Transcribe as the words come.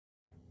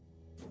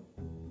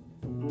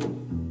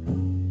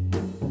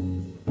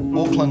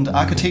Auckland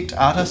architect,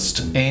 artist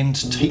and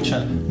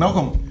teacher,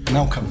 Malcolm.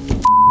 You're doing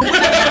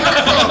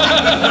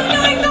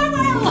so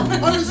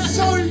well! I was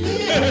so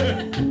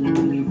near!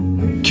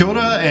 Kia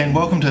ora and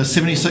welcome to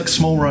 76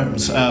 Small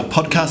Rooms, a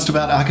podcast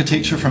about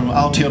architecture from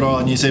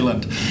Aotearoa, New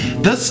Zealand.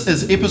 This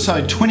is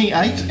episode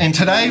 28 and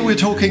today we're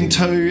talking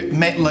to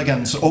Matt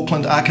Liggins,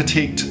 Auckland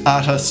architect,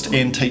 artist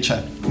and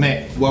teacher.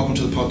 Matt, welcome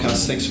to the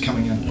podcast. Thanks for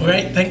coming in.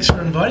 Great, thanks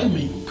for inviting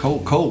me.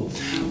 Cool.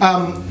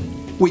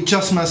 We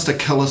just missed a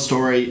killer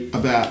story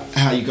about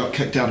how you got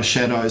kicked out of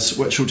Shadows,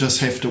 which will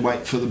just have to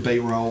wait for the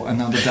B-roll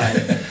another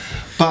day.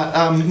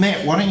 But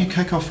Matt, why don't you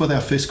kick off with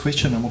our first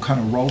question and we'll kind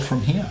of roll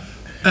from here.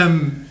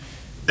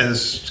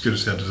 As good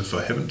as it sounds as if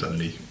I haven't done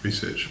any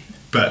research,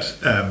 but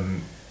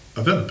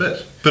I've done a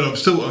bit. But I'm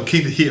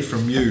keen to hear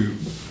from you.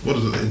 What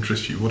is it that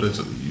interests you? What is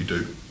it that you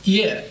do?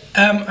 Yeah,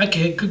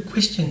 okay, good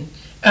question.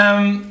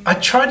 I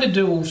try to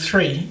do all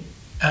three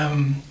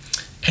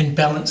and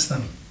balance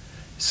them.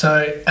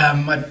 So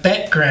my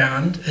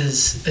background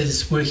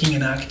is working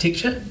in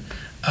architecture.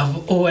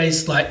 I've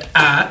always liked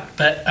art,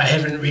 but I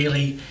haven't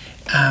really,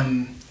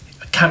 I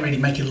can't really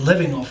make a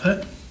living off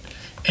it.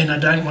 And I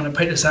don't want to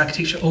practice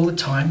architecture all the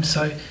time,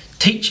 so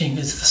teaching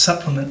is the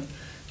supplement,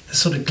 the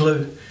sort of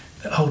glue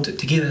that holds it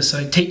together.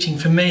 So teaching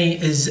for me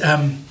is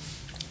I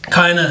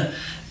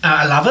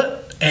love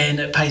it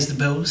and it pays the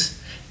bills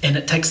and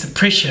it takes the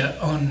pressure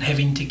on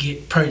having to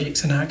get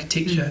projects in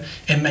architecture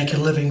and make a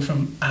living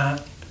from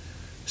art.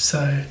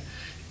 So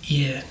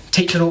yeah,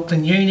 teach at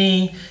Auckland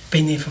Uni,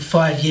 been there for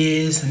 5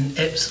 years and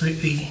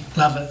absolutely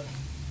love it.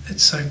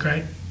 It's so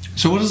great.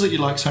 So what is it you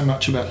like so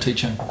much about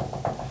teaching?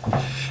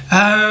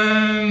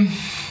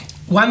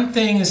 One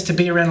thing is to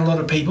be around a lot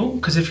of people,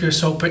 because if you're a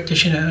sole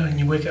practitioner and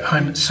you work at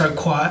home, it's so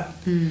quiet.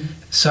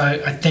 So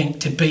I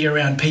think to be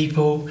around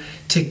people,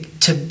 to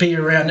be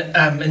around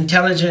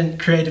intelligent,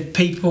 creative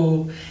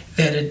people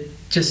that are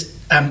just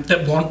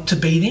that want to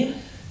be there.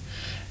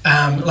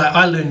 Like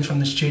I learn from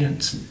the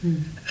students,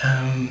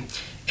 and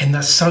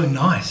they're so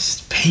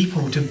nice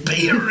people to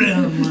be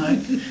around.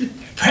 Like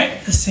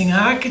practicing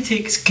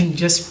architects can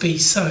just be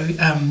so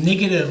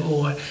negative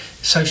or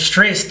so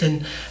stressed,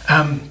 and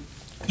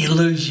you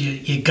lose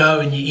your go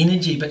and your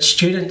energy. But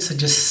students are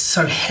just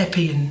so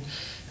happy and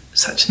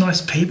such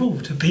nice people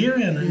to be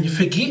around, and you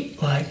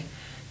forget, like,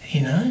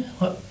 you know,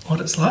 what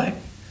it's like.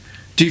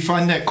 Do you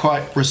find that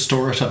quite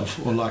restorative,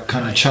 or like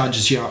kind of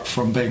charges you up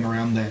from being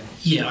around that?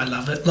 Yeah, I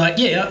love it. Like,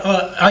 yeah,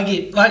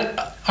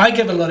 I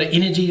give a lot of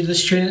energy to the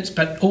students,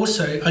 but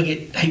also I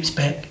get heaps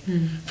back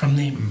from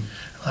them.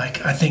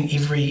 Like, I think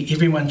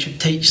everyone should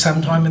teach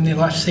sometime in their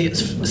life, see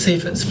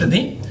if it's for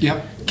them.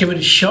 Yep. Give it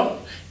a shot,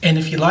 and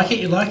if you like it,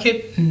 you like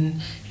it,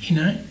 and you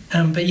know.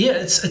 But yeah,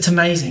 it's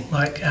amazing.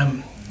 Like,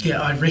 yeah,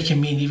 I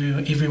recommend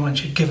everyone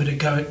should give it a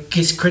go at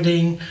guest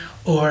critiquing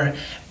or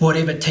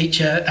whatever,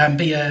 teacher,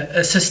 be an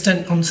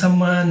assistant on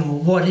someone or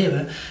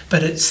whatever.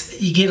 But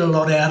you get a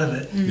lot out of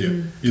it.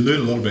 Yeah, you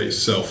learn a lot about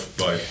yourself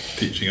by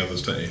teaching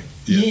others, don't you?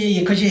 Yeah,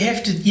 because you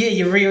have to. Yeah,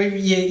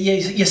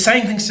 you're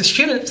saying things to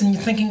students, and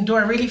you're thinking, do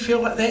I really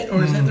feel like that,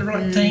 or is that the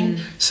right thing?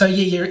 So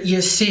yeah, you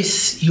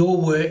assess your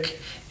work,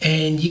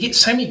 and you get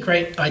so many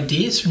great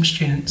ideas from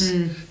students.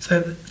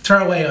 So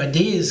throwaway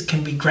ideas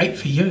can be great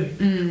for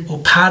you, or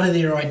part of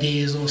their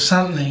ideas, or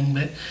something.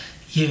 But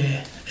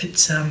yeah,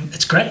 it's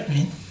great,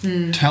 man.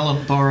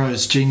 Talent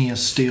borrows,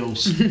 genius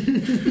steals. Yeah,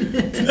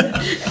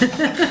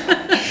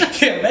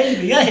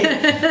 maybe.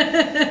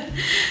 Eh?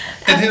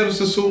 And how does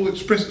this all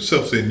express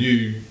itself then?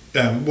 You,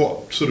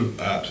 what sort of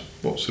art?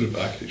 What sort of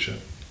architecture?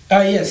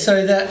 Oh yeah,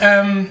 so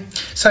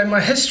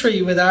my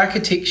history with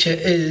architecture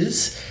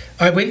is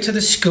I went to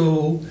the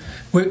school,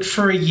 worked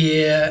for a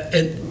year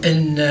at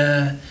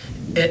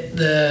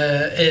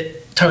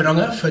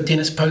Tauranga for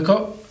Dennis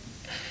Pocock,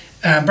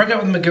 broke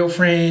up with my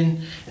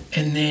girlfriend,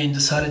 and then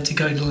decided to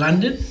go to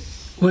London.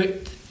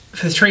 Worked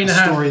for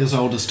 3.5. Story as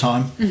old as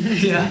time.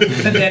 Yeah,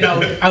 and that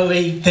old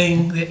OE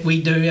thing that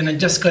we do, and I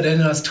just got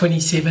in, I was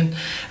 27,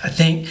 I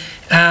think,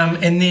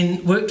 and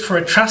then worked for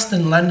a trust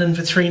in London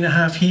for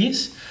 3.5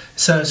 years,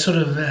 so sort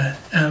of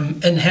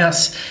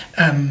in-house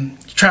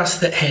trust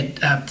that had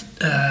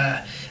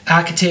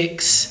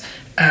architects,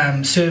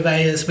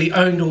 surveyors. We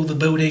owned all the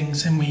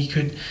buildings, and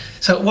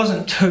so it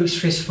wasn't too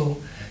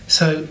stressful,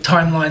 so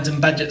timelines and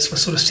budgets were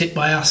sort of set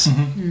by us.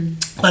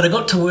 But I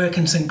got to work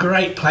in some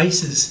great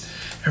places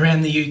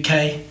around the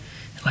UK,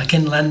 like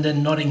in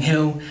London, Notting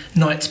Hill,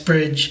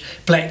 Knightsbridge,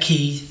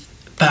 Blackheath,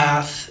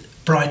 Bath,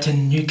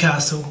 Brighton,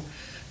 Newcastle.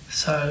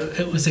 So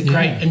it was a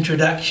great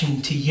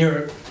introduction to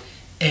Europe,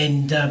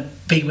 and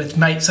be with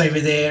mates over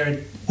there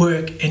and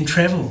work and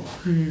travel,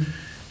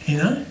 you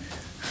know?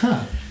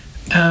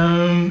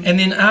 And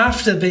then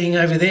after being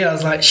over there, I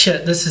was like,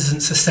 shit, this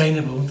isn't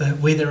sustainable, the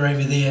weather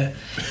over there.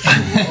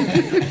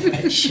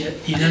 And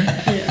shit, you know?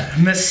 I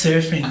miss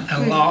surfing a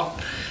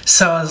lot.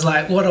 So I was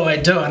like, what do? I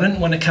didn't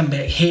want to come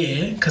back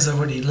here because I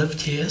already lived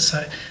here. So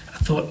I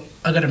thought,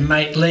 I got a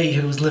mate, Lee,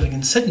 who was living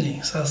in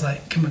Sydney. So I was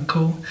like, come on,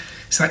 cool.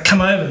 He's like,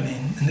 come over,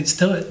 man, and let's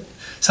do it.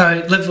 So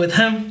I lived with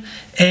him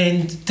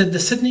and did the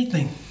Sydney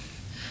thing.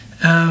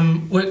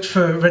 Worked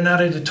for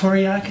Renato de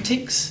Torre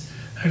Architects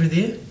over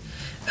there.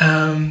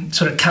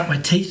 Sort of cut my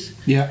teeth.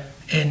 Yeah.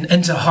 And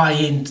into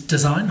high-end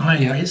design,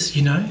 high-end Yeah. res,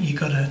 you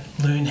got to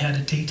learn how to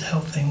detail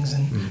things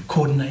and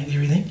coordinate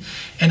everything.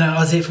 And I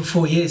was there for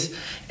 4 years,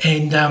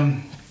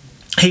 and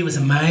he was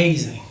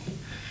amazing.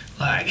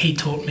 Like, he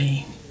taught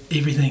me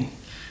everything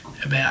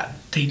about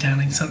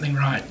detailing something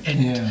right.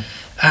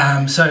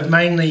 And so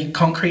mainly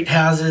concrete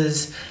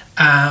houses.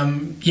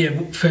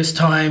 First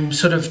time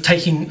sort of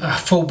taking a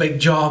full big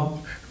job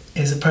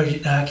as a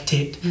project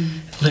architect.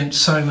 Learnt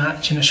so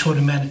much in a short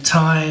amount of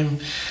time.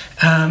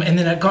 And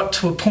then I got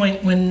to a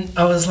point when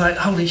I was like,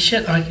 holy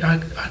shit,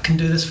 I can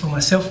do this for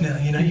myself now.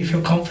 You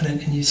feel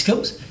confident in your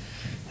skills.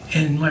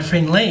 And my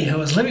friend Lee, who I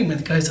was living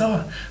with, goes,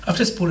 I've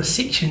just bought a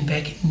section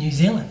back in New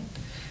Zealand.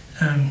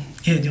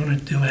 Do you want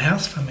to do a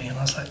house for me? And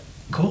I was like,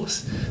 of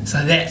course.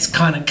 So that's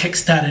kind of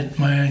kick-started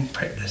my own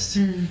practice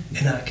in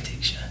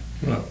architecture.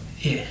 Right.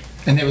 Yeah.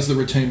 And that was the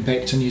return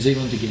back to New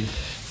Zealand again?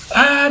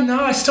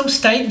 No, I still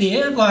stayed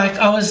there. Like,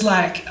 I was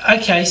like,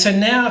 okay, so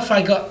now if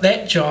I got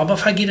that job,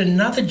 if I get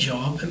another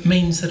job, it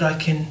means that I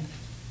can...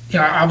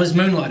 I was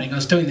moonlighting. I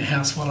was doing the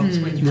house while I was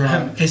working for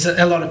him. There's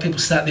a lot of people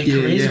start their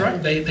careers, right?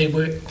 They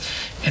work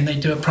and they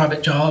do a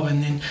private job,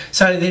 and then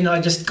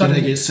I just got... And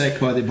they get sacked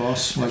by their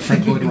boss, like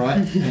Frank Lloyd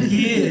Wright.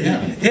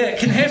 It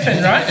can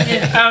happen,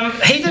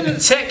 right? He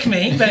didn't sack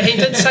me, but he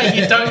did say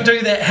you don't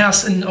do that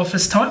house in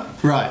office time.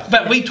 Right.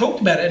 But we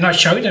talked about it, and I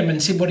showed him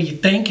and said, "What do you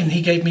think?" And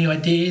he gave me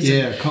ideas.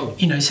 Yeah, cool.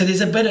 So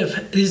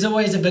there's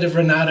always a bit of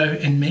Renato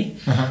in me,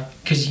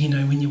 because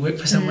when you work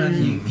for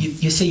someone,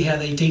 you see how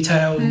they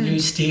detail and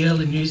use steel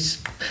and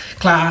use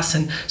glass,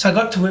 and so I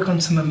got to work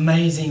on some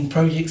amazing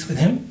projects with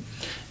him.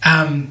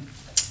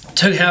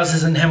 2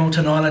 houses in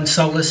Hamilton Island,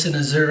 Solus and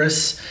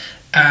Azuris.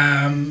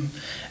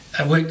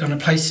 I worked on a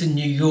place in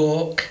New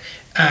York,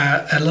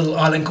 a little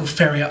island called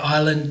Farrier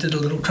Island, did a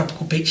little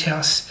tropical beach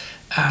house,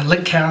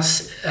 Link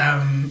House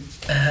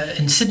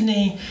in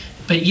Sydney.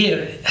 But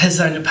his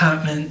own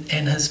apartment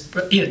and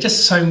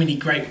just so many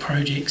great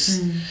projects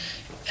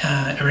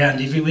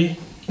around everywhere.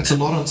 It's a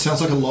lot. It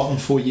sounds like a lot in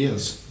 4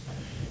 years.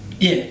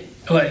 Yeah,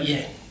 well,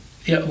 yeah,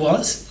 it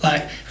was.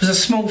 Like, it was a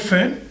small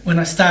firm. When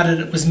I started,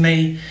 it was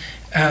me,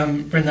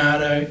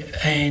 Renato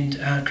and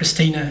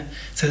Christina,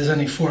 so there's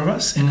only 4 of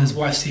us, and his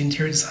wife's the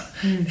interior designer.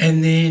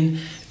 And then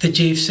the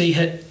GFC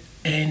hit,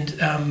 and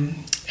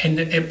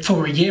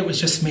for a year it was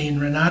just me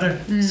and Renato,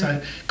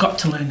 so got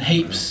to learn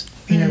heaps,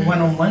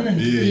 one-on-one, and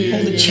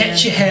all the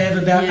chats you have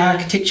about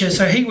architecture.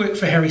 So he worked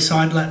for Harry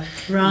Seidler,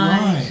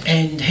 Right.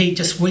 and he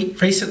just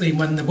recently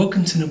won the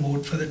Wilkinson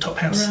Award for the top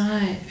house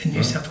in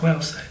New South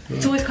Wales. So.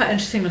 It's always quite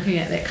interesting looking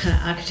at that kind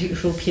of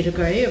architectural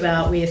pedigree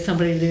about where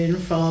somebody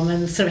learned from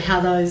and sort of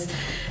how those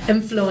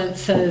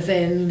influences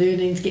and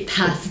learnings get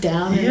passed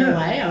down in a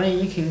way. I mean,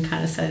 you can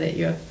kind of say that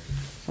you're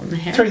from the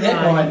Harry Through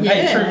that line,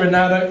 through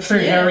Renato, through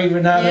Harry,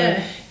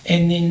 Renato,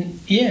 and then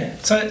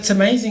so it's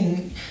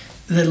amazing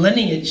the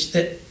lineage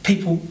that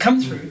people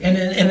come through, and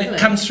it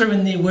comes through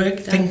in their work,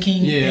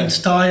 thinking and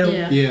style.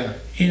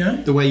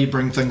 The way you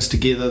bring things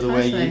together, the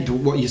way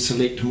what you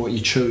select and what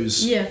you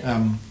choose.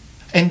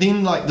 And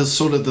then like the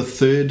sort of the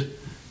third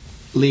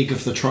leg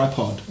of the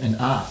tripod in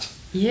art.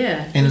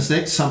 And is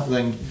that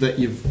something that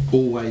you've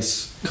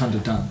always kind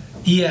of done?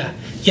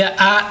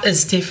 Art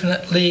is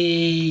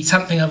definitely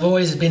something I've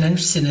always been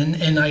interested in,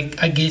 and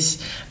I guess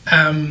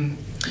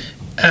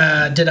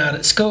did art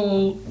at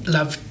school,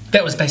 loved.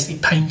 That was basically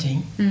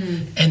painting,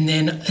 and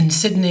then in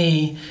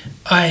Sydney,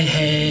 I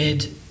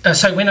had.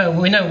 So when I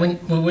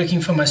went working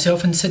for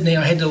myself in Sydney,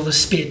 I had all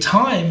this spare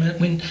time.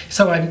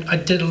 I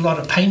did a lot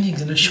of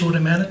paintings in a short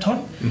amount of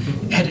time.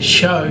 Had a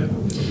show,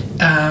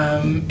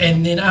 and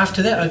then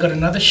after that, I got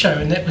another show,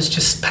 and that was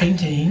just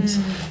paintings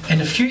and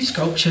a few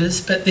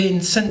sculptures. But then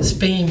since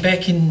being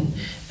back in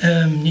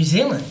New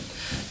Zealand,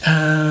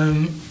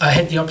 I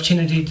had the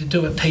opportunity to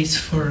do a piece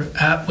for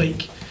Art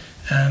Week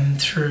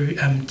through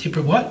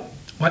Deborah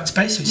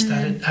Whitespace, who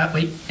started Art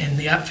Week and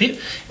the Art Fair,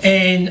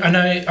 and I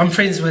know I'm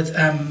friends with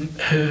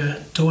her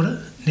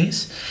daughter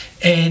Ness,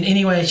 and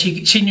anyway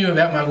she knew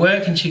about my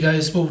work, and she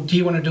goes, well, do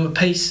you want to do a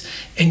piece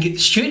and get the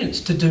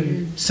students to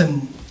do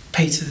some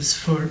pieces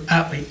for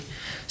Art Week?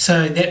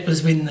 So that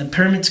was when the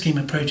Pyramid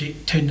Schema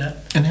project turned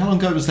up. And how long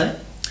ago was that?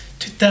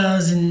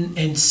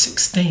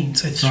 2016,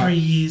 so 3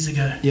 years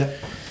ago.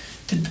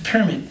 Did the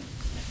pyramid.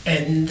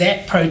 And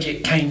that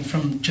project came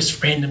from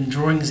just random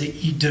drawings that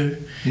you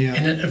do,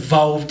 and it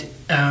evolved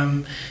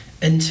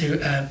into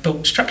a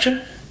built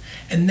structure,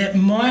 and that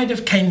might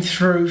have came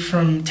through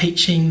from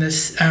teaching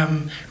this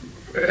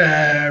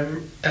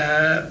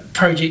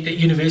project at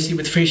university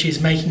with Freshies,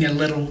 making a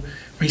little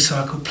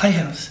recycled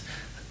playhouse.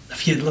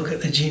 If you look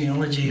at the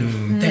genealogy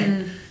of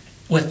that,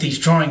 with these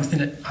drawings,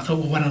 then I thought,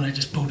 well, why don't I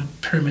just build a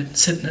pyramid and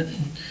sit in it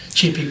and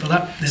cheer people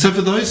up? So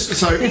for those, we'll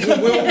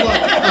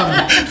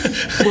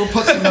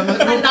put some. I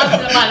loved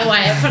it, by the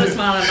way. It put a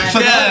smile on my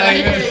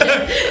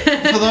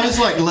face. For those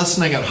like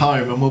listening at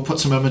home, and we'll put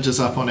some images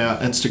up on our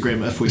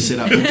Instagram if we set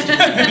up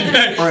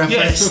Instagram or our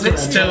Yes, Facebook.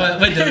 let's do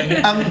it. We're doing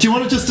it. Do you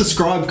want to just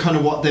describe kind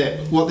of what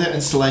that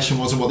installation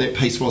was and what that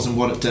piece was and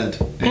what it did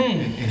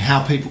and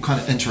how people kind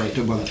of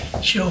interacted with it?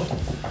 Sure.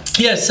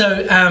 Yeah,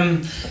 so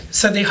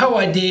the whole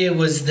idea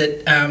was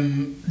that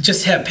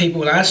just how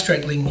people are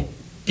struggling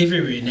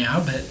everywhere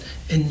now, but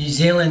in New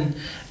Zealand,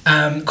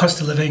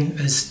 cost of living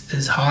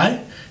is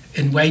high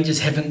and wages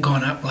haven't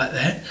gone up like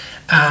that,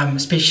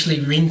 especially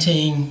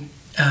renting,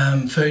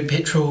 food,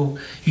 petrol,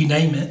 you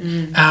name it.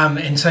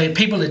 And so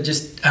people are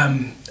just,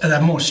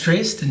 they're more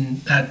stressed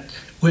and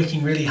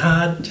working really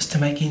hard just to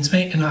make ends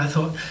meet. And I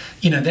thought,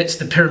 that's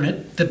the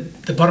pyramid,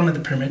 the bottom of the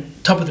pyramid,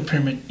 top of the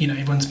pyramid,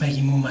 everyone's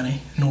making more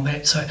money and all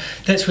that. So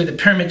that's where the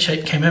pyramid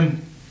shape came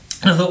in.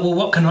 And I thought, well,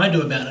 what can I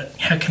do about it?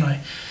 How can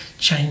I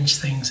change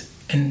things?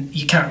 And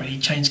you can't really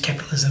change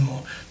capitalism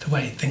or the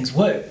way things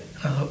work.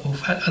 And I thought, well,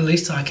 at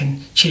least I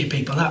can cheer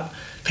people up.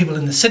 People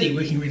in the city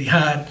working really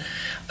hard,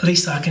 at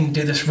least I can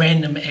do this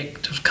random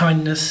act of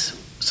kindness,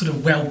 sort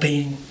of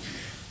well-being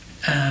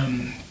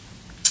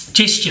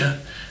gesture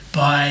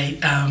by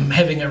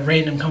having a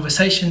random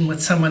conversation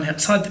with someone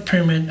outside the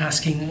pyramid,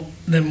 asking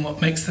them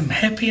what makes them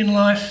happy in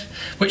life,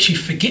 which you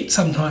forget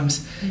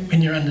sometimes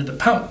when you're under the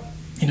pump.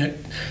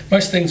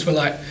 Most things were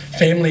like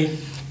family,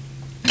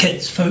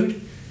 kids,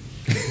 food.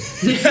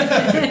 So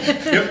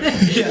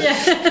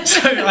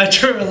I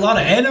drew a lot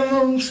of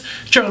animals,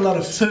 drew a lot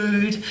of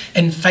food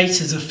and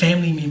faces of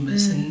family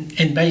members,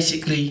 and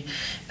basically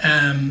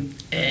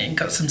and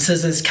got some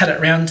scissors, cut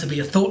it round to be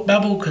a thought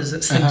bubble because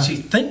it's things you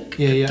think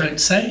but don't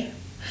say,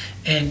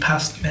 and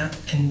passed them out,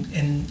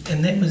 and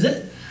that was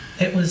it.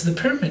 That was the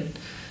pyramid.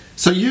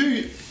 So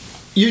you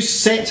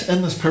sat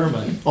in this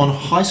pyramid on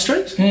High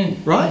Street,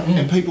 right?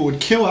 And people would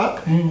queue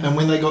up, and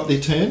when they got their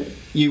turn,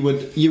 you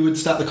would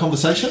start the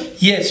conversation?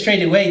 Yeah,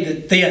 straight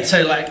away.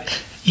 So like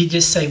you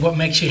just say what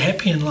makes you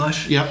happy in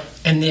life. Yep.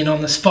 And then on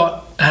the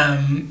spot,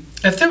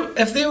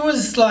 if there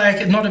was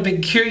like not a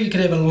big queue, you could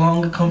have a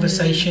longer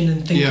conversation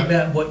and think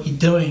about what you're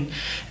doing.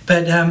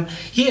 But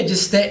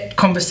just that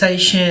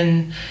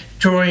conversation,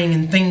 drawing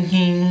and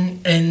thinking,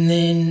 and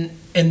then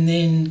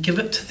give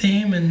it to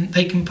them, and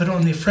they can put it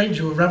on their fridge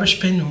or rubbish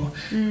bin or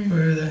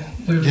wherever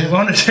they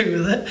want to do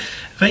with it.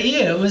 But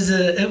it was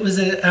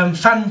a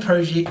fun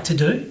project to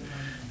do.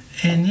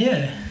 And do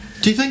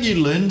you think you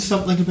learned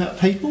something about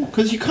people?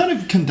 Because you kind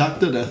of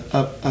conducted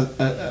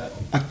a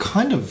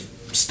kind of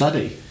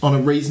study on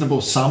a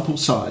reasonable sample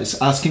size,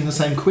 asking the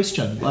same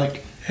question.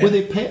 Like, were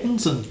there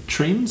patterns and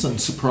trends and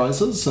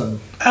surprises?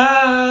 And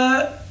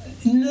no,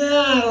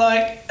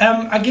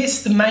 I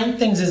guess the main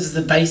things is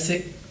the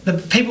basic. The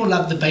people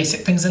love the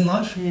basic things in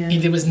life. Yeah.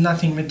 There was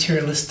nothing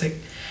materialistic.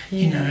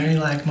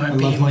 Like my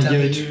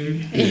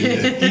BMW.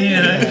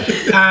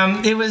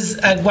 There was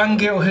one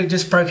girl who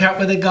just broke up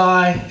with a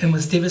guy and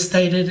was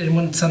devastated and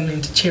wanted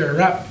something to cheer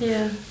her up.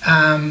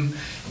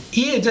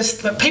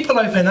 But people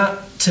open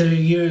up to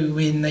you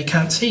when they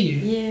can't see you.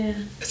 Yeah.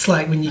 It's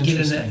like when you get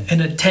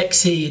in a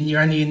taxi and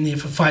you're only in there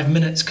for 5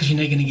 minutes because you're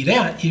not going to get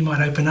out, you might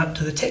open up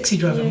to the taxi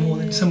driver more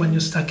than someone you're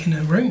stuck in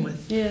a room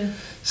with. Yeah.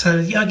 So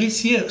I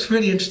guess it's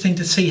really interesting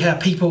to see how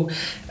people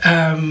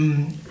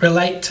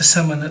relate to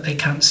someone that they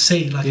can't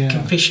see, like a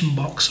confession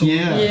box. Or,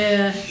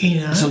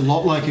 it's a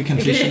lot like a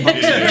confession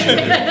box,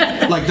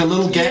 actually. Like the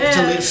little gap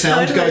to let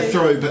sound go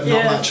through, but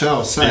not much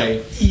else.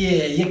 So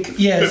in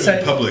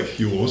public,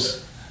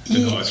 yours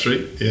in High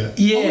Street. But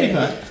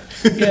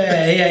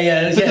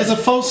there's a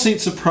false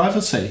sense of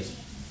privacy,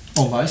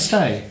 almost,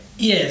 eh?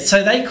 Yeah,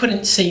 so they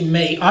couldn't see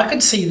me. I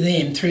could see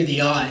them through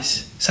the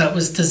eyes. So it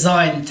was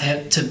designed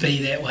to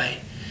be that way.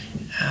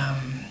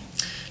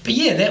 But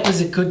that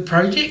was a good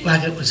project.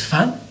 Like, it was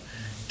fun.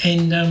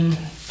 And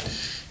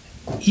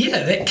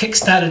that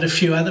kick-started a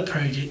few other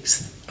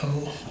projects,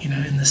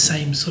 in the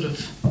same sort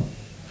of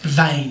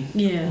vein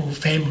or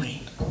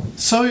family.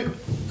 So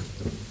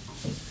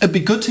it'd be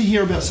good to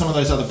hear about some of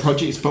those other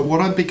projects, but what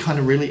I'd be kind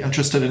of really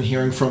interested in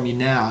hearing from you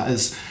now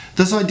is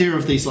this idea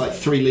of these like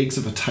three legs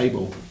of a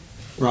table,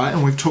 right?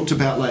 And we've talked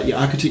about like your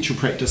architectural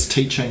practice,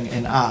 teaching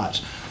and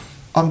art.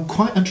 I'm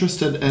quite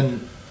interested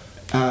in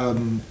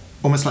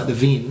almost like the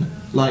Venn,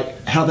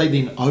 like how they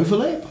then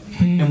overlap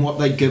and what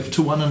they give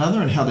to one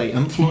another and how they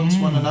influence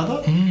one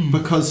another.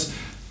 Because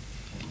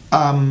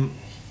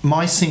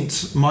my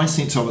sense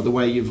of it, the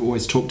way you've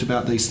always talked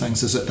about these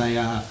things, is that they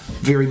are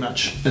very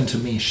much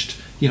intermeshed.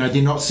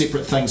 They're not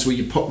separate things where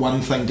you put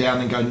one thing down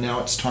and go,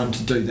 now it's time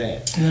to do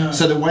that. No.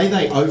 So the way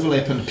they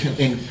overlap and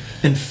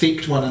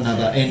infect one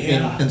another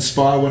and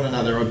inspire one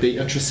another, I'd be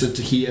interested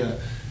to hear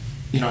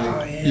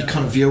your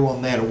kind of view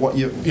on that, or what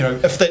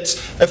if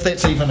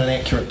that's even an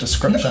accurate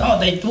description.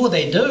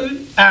 They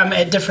do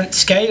at different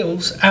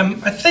scales.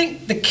 I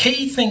think the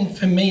key thing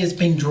for me has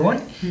been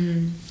drawing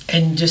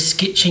and just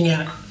sketching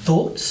out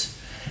thoughts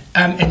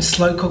and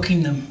slow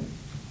cooking them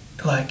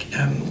like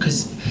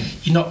because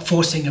you're not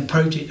forcing a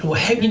project, or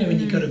when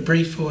you've got a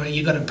brief or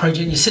you've got a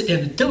project and you sit down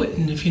to do it,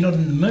 and if you're not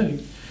in the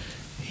mood,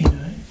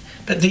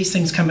 but these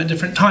things come at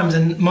different times.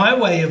 And my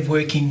way of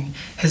working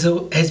has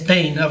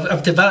been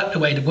I've developed a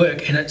way to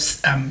work, and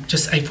it's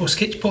just A4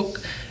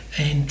 sketchbook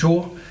and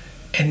draw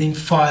and then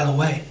file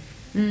away.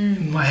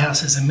 My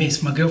house is a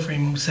mess. My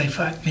girlfriend will say,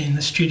 fuck man,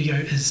 the studio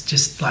is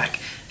just like,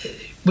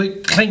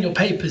 clean your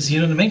papers, you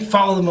know what I mean?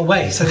 File them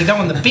away. So they go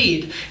on the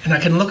bed, and I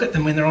can look at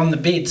them when they're on the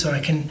bed, so I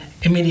can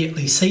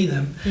immediately see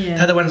them. Yeah.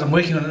 They're the ones I'm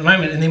working on at the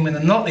moment, and then when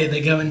they're not there,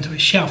 they go into a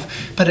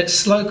shelf. But it's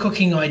slow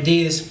cooking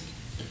ideas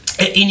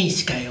at any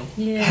scale,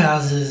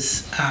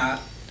 houses, art,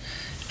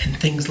 and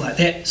things like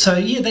that.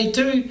 So they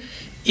do.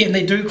 Yeah, and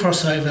they do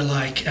cross over,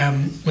 like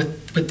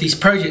with these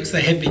projects.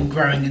 They have been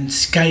growing in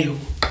scale.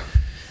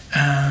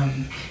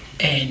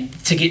 And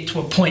to get to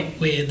a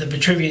point where the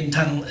Vitruvian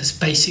Tunnel is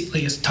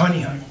basically a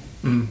tiny home.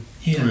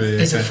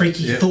 It's a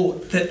freaky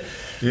thought that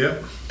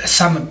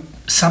some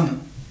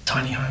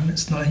tiny home,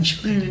 it's not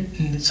insulated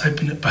and it's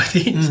open at both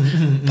ends.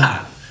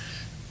 But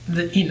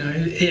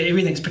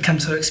everything's become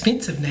so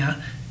expensive now,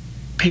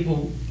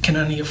 people can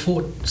only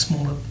afford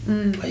smaller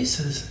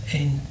places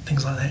and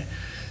things like that.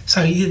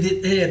 So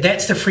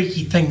that's the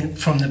freaky thing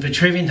from the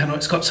Vitruvian Tunnel.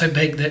 It's got so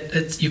big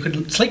that you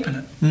could sleep in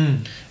it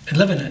and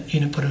live in it.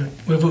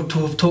 We've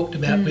talked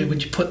about where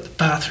would you put the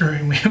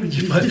bathroom, where would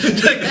you put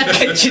the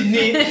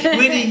kitchenette,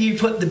 where do you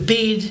put the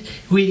bed,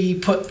 where do you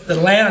put the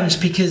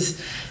lounge?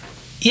 Because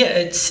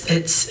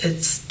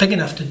it's big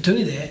enough to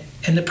do that.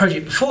 And the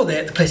project before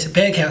that, the place at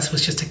Baghouse,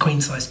 was just a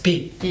queen size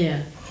bed.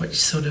 Yeah, which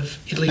sort of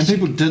at least. And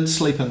people did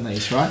sleep in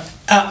these, right?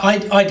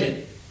 I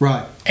did.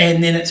 Right.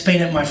 And then it's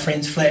been at my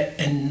friend's flat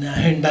in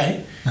Herne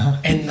Bay,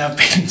 and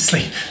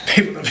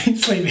people have been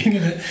sleeping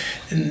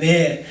in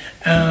there.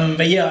 But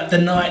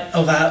the night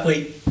of Art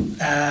Week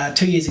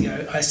 2 years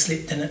ago, I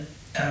slept in it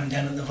down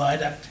at the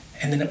Viaduct,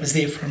 and then it was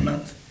there for a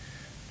month.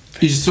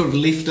 You just sort of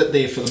left it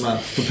there for the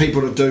month for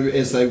people to do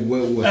as they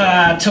will with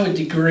it? To a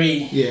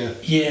degree. Yeah.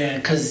 Yeah,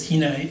 because,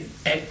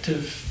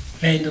 active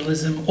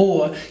vandalism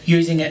or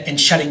using it and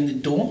shutting the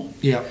door.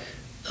 Yeah.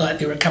 Like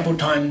there were a couple of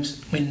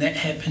times when that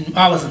happened.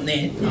 I wasn't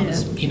there. I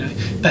was,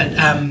 but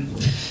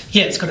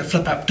it's got a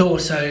flip-up door,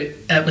 so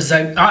it was.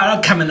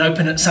 I'd come and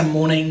open it some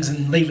mornings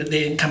and leave it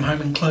there and come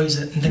home and close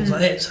it and things like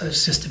that. So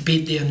it's just a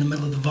bed there in the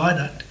middle of the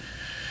viaduct.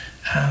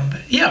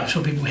 But I'm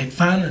sure people had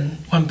fun, and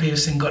one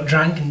person got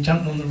drunk and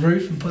jumped on the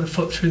roof and put a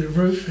foot through the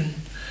roof, and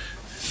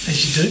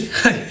as you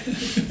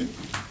do,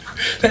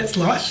 that's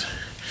life.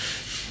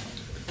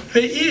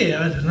 But I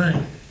don't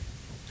know.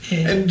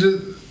 Yeah. And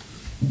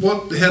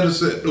how does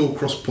that all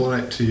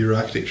cross-pollinate to your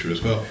architecture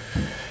as well?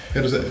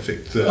 How does that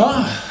affect the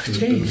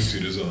buildings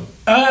you design?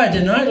 I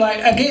don't know. Like,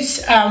 I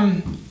guess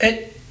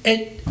it.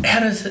 How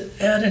does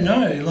it? I don't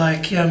know.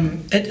 Like,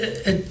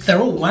 they're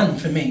all one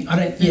for me. I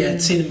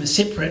don't see them as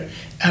separate.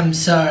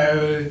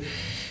 So,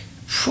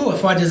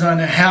 if I design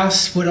a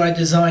house, would I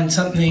design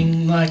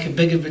something like a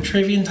bigger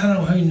Vitruvian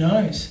Tunnel? Who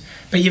knows?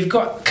 But you've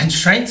got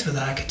constraints with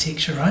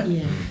architecture, right?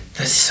 Yeah.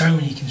 There's so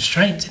many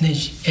constraints, and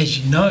as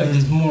you know,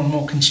 there's more and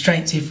more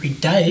constraints every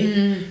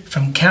day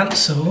from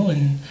council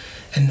and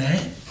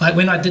that. Like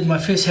when I did my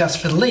first house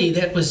for Lee,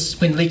 that was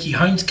when Leaky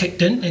Homes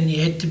kicked in, and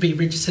you had to be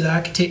registered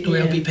architect or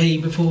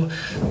LBP before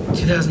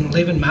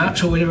 2011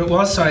 March or whatever it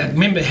was. So I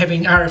remember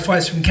having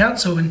RFIs from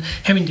council and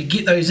having to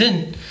get those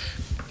in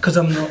because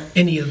I'm not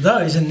any of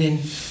those, and then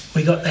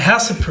we got the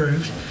house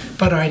approved.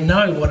 But I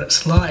know what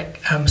it's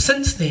like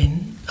since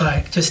then.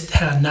 Like just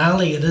how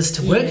gnarly it is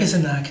to work as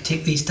an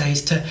architect these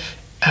days, to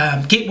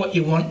get what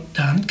you want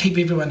done, keep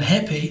everyone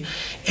happy,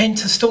 and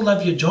to still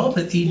love your job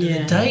at the end of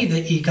the day,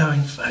 that you're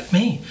going, fuck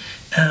me.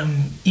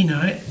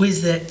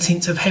 Where's that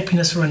sense of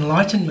happiness or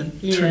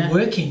enlightenment through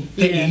working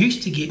that you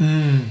used to get?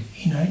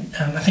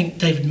 I think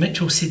David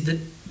Mitchell said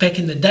that back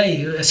in the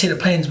day, a set of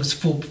plans was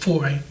for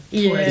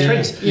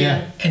 4A3s.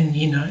 And,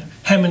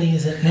 how many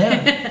is it now?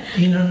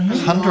 You know what I mean?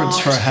 Hundreds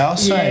for a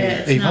house,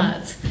 it's even.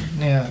 Nuts.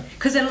 Yeah.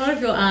 Because a lot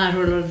of your art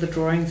or a lot of the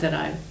drawings that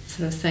I've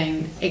sort of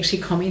seen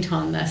actually comment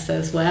on this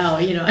as well,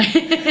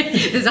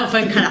 There's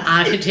often kind of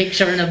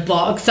architecture in a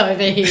box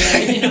over here,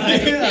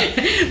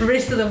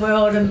 rest of the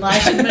world,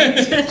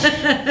 enlightenment.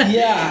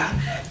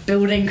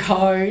 Building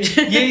code.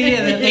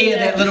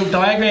 That little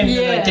diagram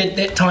that I did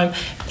that time.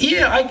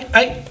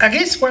 I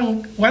guess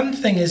one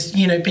thing is,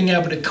 being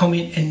able to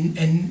comment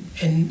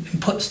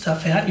and put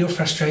stuff out, your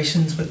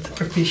frustrations with the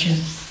profession,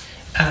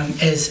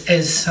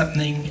 as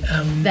something.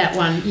 That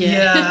one,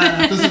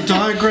 There's a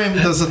diagram,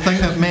 there's a thing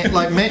that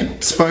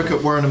Matt spoke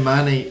at Warren and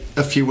Marnie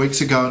a few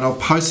weeks ago, and I'll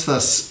post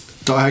this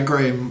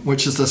diagram,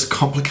 which is this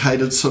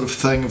complicated sort of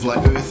thing of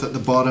like earth at the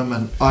bottom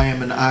and I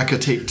am an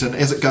architect, and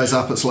as it goes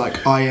up it's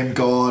like I am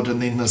God,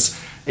 and then there's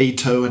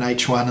E2 and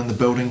H1 and the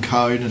building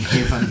code and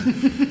heaven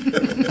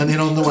and then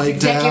on the way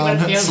down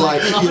it's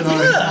like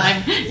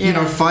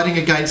fighting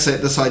against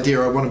this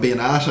idea I want to be an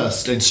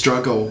artist and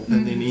struggle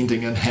and then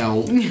ending in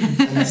hell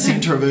in the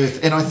centre of earth.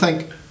 And I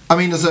think,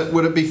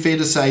 would it be fair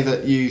to say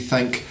that you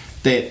think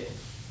that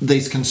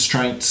these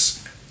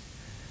constraints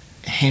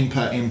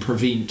hamper and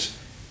prevent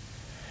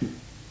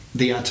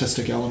the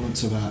artistic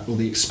elements of art, or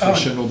the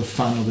expression, or the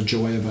fun, or the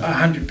joy of it.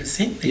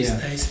 100% these Yeah.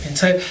 days. And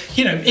so,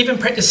 even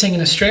practicing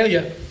in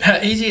Australia, how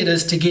easy it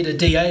is to get a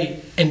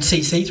DA and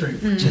CC through,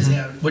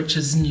 which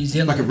is New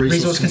Zealand, Like a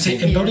resource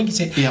consent. and building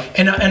consent. Yeah.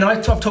 And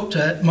I've talked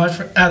to my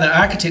other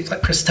architects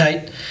like Chris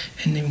Tate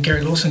and then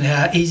Gary Lawson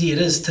how easy it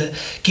is to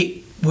get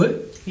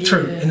work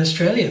through in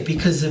Australia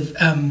because of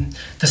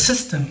the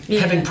system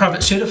having private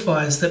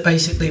certifiers that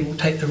basically will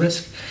take the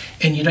risk,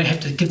 and you don't have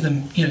to give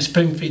them,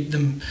 spoon feed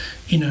them,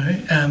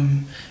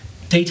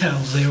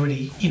 details they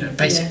already,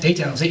 basic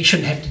details that you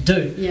shouldn't have to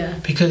do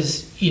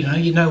because you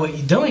know what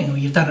you're doing, or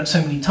you've done it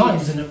so many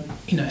times,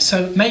 and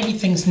so maybe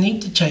things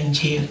need to change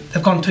here.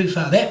 They've gone too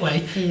far that way.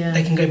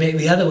 They can go back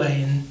the other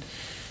way, and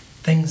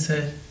things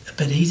are a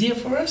bit easier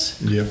for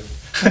us. Yeah.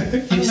 I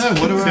don't know.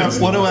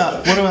 What do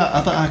our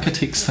other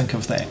architects think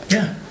of that?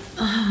 Yeah.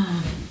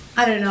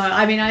 I don't know.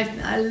 I mean,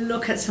 I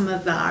look at some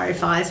of the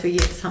RFIs we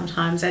get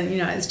sometimes, and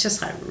it's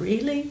just like,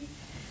 really,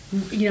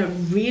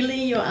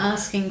 really, you're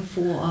asking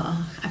for.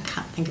 I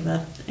can't think of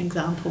an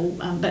example,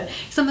 but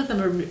some of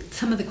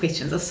the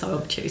questions are so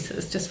obtuse,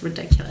 it's just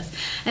ridiculous.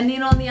 And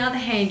then on the other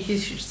hand, you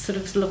should sort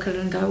of look at it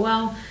and go,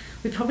 well,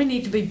 we probably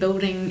need to be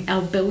building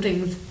our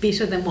buildings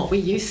better than what we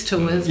used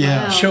to as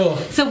well. Sure.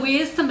 So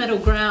where's the middle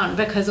ground?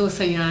 Because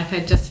also, like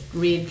I just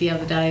read the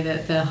other day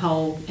that the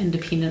whole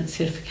independent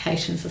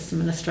certification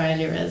system in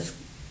Australia has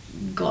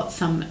got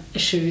some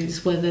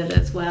issues with it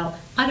as well.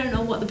 I don't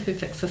know what the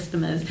perfect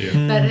system is,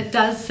 but it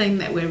does seem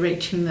that we're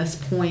reaching this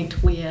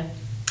point where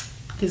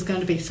there's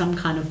going to be some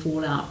kind of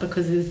fallout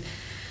because there's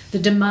the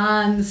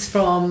demands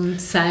from,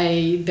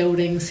 say,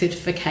 building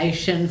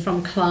certification,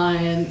 from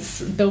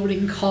clients,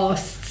 building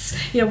costs,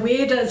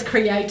 where does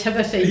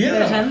creativity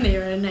fit in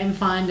there, and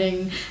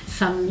finding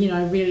some,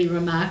 really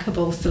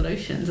remarkable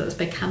solutions. It's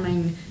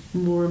becoming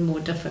more and more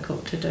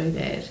difficult to do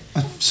that.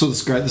 I saw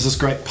this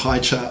great pie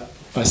chart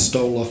I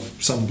stole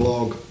off some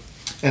blog,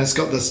 and it's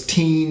got this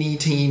teeny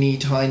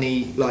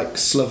tiny like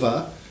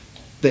sliver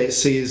that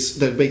says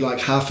that'd be like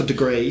half a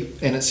degree,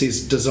 and it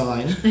says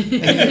design, and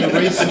then the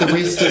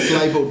rest is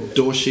labelled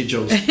door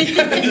schedules. And,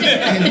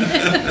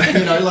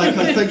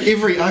 I think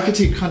every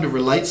architect kind of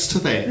relates to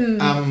that.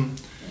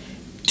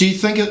 Do you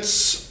think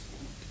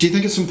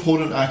it's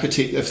important,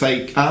 architect, if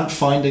they aren't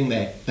finding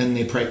that in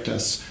their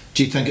practice?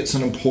 Do you think it's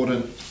an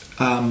important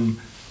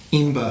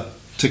ember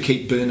to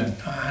keep burning?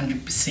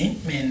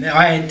 100%, man.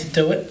 I had to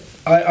do it.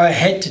 I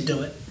had to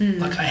do it.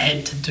 Like I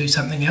had to do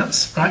something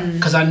else, right?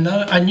 Because I've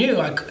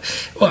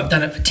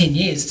done it for 10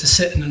 years to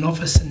sit in an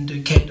office and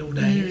do CAD all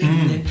day.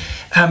 And then,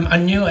 I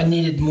knew I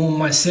needed more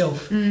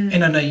myself.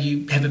 And I know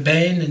you have a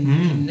band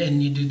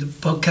and you do the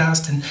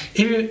podcast, and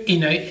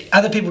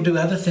other people do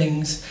other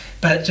things,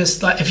 but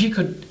just like if you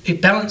could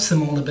balance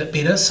them all a bit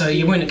better so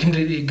you weren't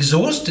completely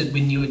exhausted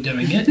when you were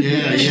doing it. You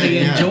actually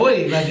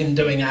enjoy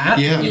doing art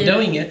when you're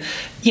doing it.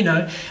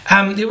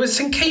 There was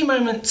some key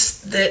moments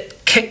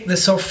that kicked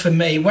this off for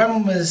me.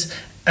 One was,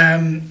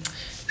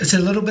 it's a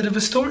little bit of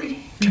a story.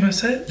 Can I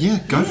say it? Yeah,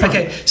 go for it.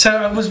 Okay, so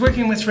I was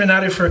working with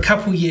Renato for a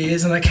couple of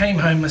years, and I came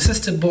home. My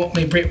sister bought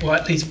me Brett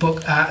Whiteley's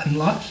book, Art and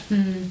Life.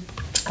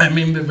 I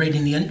remember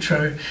reading the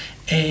intro,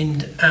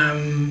 and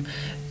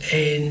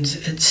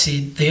it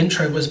said the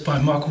intro was by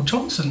Michael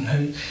Johnson,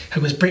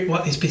 who was Brett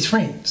Whiteley's best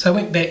friend. So I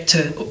went back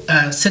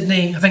to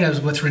Sydney. I think I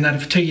was with Renato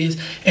for 2 years,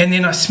 and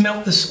then I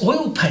smelt this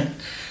oil paint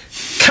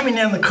coming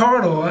down the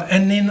corridor,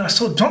 and then I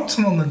saw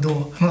Johnson on the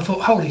door, and I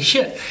thought, holy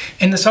shit.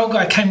 And this old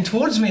guy came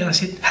towards me, and I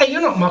said, hey,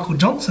 you're not Michael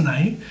Johnson, are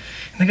you?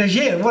 And he goes,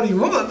 yeah, what do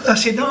you want? I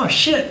said, oh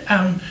shit,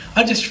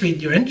 I just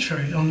read your intro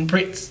on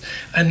Brett's,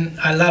 and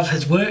I love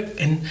his work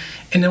and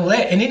all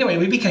that. And anyway,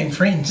 we became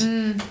friends,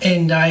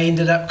 and I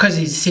ended up, because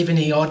he's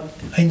 70 odd,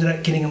 I ended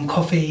up getting him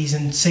coffees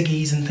and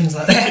ciggies and things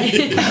like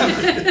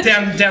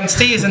that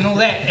downstairs and all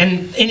that.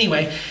 And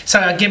anyway, so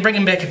I bring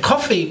him back a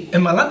coffee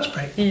in my lunch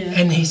break,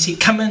 and he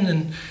said, come in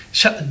and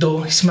shut the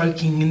door,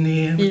 smoking in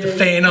there with the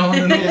fan on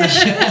and all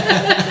this shit.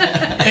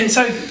 And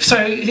so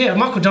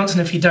Michael Johnson,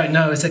 if you don't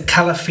know, is a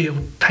colour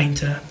field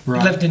painter.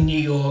 Right. He lived in New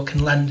York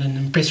and London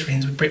and best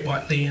friends with Brett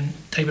Whiteley and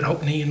David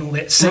Hockney and all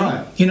that scene,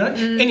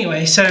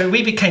 Anyway, so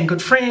we became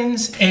good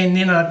friends, and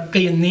then I'd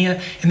be in there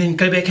and then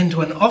go back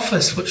into an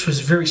office, which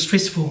was very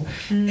stressful,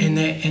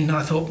 and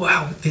I thought,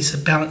 wow, there's a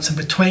balance in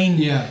between.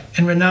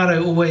 And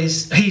Renato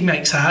he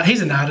makes art.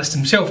 He's an artist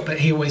himself, but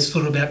he always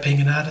thought about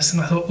being an artist,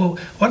 and I thought, well,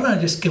 why don't I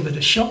just give it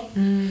a shot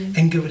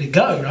and give it a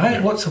go,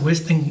 right? What's the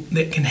worst thing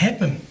that can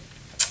happen?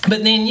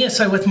 But then,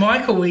 so with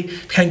Michael, we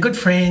became good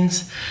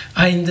friends.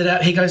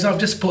 He goes, I've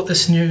just bought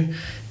this new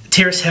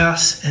terrace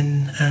house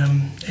in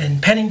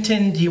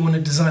Paddington. Do you want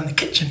to design the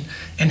kitchen?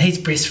 And he's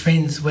best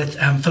friends with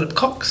Philip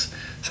Cox.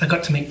 So I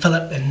got to meet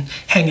Philip and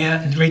hang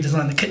out and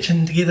redesign the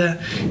kitchen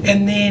together.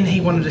 And then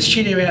he wanted a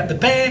studio out the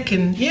back,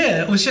 and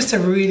it was just a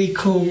really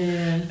cool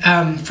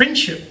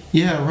friendship.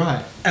 Yeah,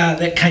 right.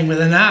 That came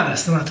with an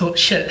artist, and I thought,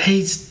 shit,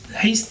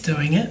 he's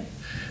doing it.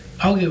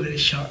 I'll give it a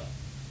shot.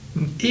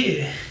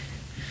 Yeah.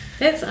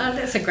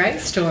 That's a great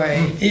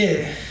story.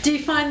 Yeah. Do you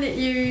find that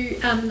you,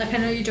 I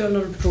know you do a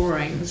lot of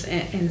drawings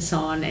and so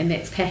on, and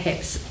that's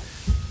perhaps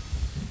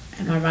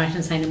am I right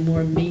in saying, a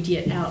more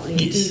immediate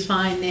outlet? Yes. Do you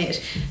find that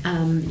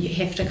you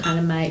have to kind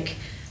of make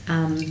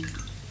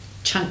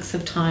chunks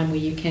of time where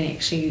you can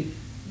actually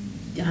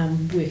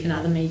work in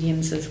other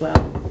mediums as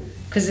well?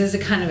 Because there's a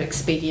kind of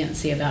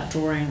expediency about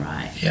drawing,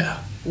 right?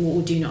 Yeah.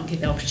 Or do you not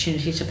get the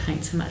opportunity to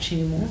paint so much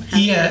anymore?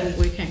 How's that all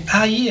working?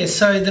 Yeah,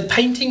 so the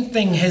painting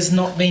thing has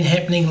not been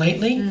happening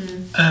lately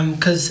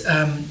because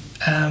of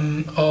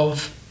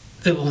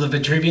the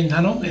Vitruvian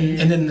Tunnel,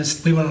 and then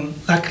we went on,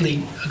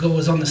 luckily I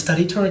was on the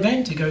study tour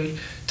again to go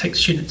take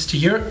students to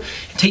Europe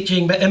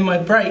teaching, but in my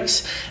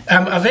breaks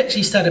I've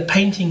actually started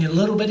painting a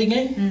little bit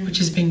again, which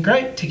has been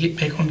great to get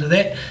back onto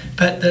that.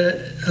 But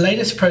the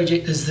latest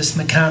project is this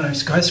Meccano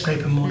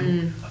skyscraper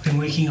model I've been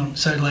working on.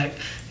 So like,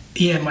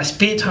 yeah, in my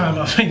spare time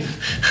I've been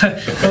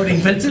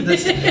building bits of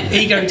this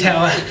Ego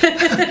Tower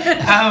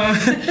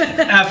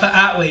for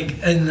Art Week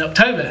in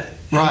October.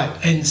 Right.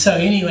 And so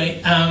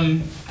anyway,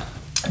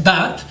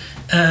 but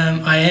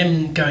I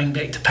am going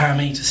back to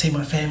Palmy to see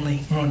my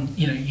family. We're on,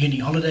 uni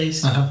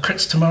holidays.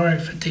 Crits tomorrow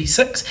for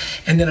D6,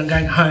 and then I'm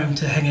going home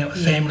to hang out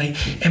with family.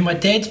 And my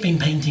dad's been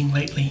painting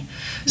lately,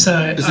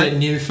 so Is that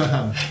new for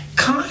him?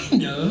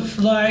 kind of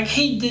like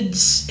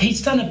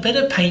he's done a bit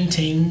of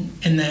painting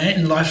in that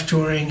and life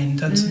drawing and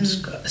done some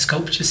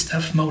sculpture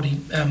stuff,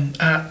 multi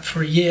art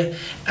for a year.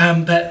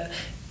 But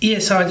yeah,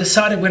 so I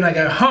decided when I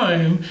go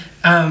home,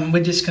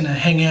 we're just going to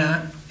hang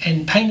out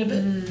and paint a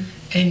bit.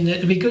 And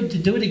it'd be good to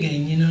do it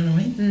again, you know what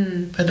I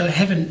mean? But I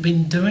haven't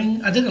been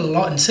doing. I did it a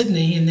lot in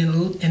Sydney, and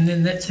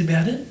then that's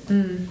about it.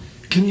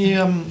 Can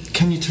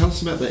you tell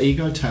us about the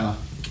Ego Tower?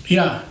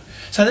 Yeah.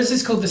 So this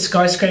is called the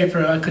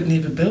skyscraper I could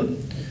never build.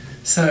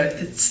 So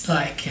it's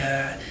like,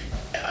 I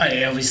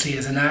obviously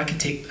as an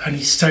architect,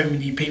 only so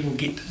many people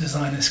get to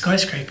design a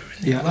skyscraper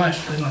in their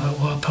life, and I thought,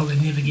 well, I'll probably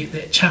never get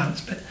that chance,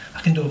 but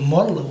I can do a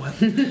model of one.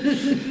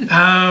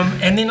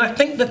 And then I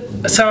think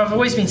so I've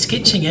always been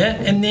sketching it,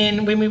 and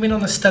then when we went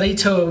on the study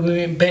tour, we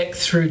went back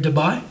through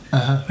Dubai,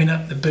 went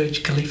up the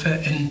Burj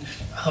Khalifa, and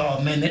oh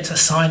man, that's a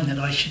sign that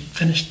I should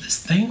finish this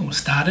thing, or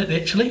start it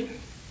actually.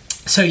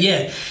 So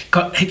yeah,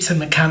 got heaps of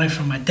Meccano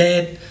from my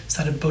dad,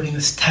 started building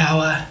this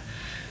tower,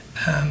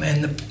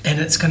 and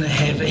it's going to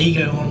have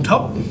Ego on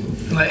top.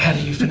 Like, how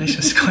do you finish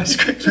a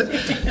skyscraper?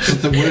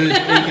 With the word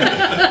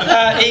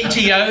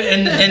Ego. EGO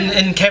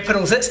in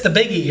capitals, that's the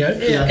big ego.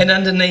 And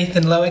underneath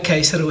in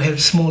lowercase it'll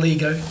have small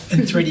ego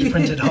in 3D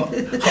printed hot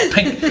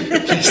pink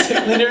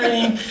plastic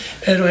lettering.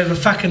 It'll have a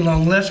fucking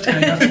long lift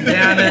going up and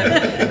down it.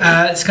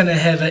 It's going to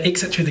have an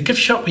exit through the gift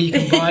shop where you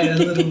can buy a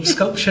little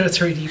sculpture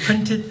 3D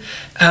printed.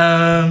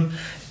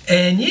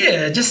 And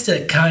yeah, just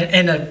a kind,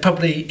 and it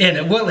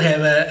will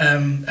have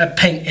a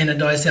pink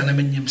anodized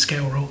aluminium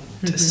scale rule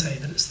to say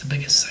that it's the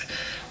biggest. So,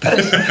 but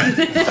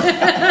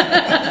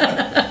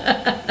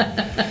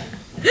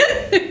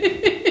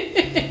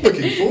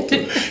Looking forward to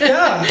it.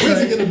 yeah,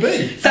 Where's it going to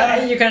be? So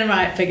you're going to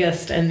write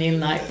biggest and then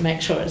like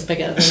make sure it's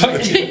bigger than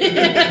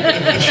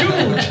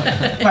huge,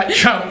 like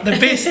Trump, the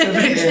biggest.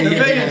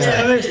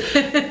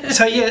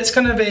 So yeah, it's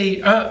going to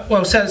be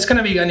so it's going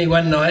to be only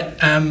one night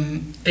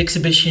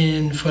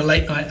exhibition for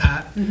late night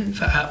art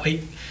for Art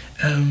Week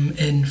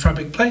in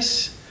Freyberg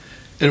Place.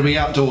 It'll be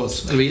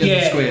outdoors. It'll be in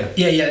the square.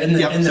 Yeah, in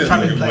the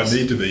Freyberg Might Place.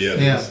 need to be,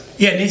 Yeah.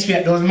 Yeah, it needs to be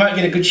outdoors. We might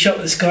get a good shot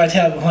of the Sky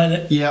Tower behind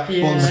it. Yeah.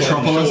 On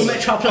Metropolis.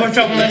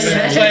 Metropolis,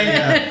 actually.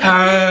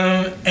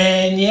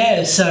 And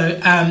yeah, so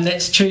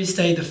that's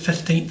Tuesday the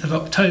 15th of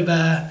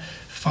October,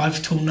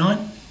 5 till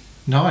 9.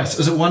 Nice.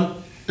 Is it one?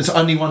 It's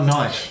only one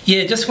night.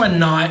 Yeah, just one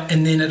night,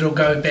 and then it'll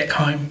go back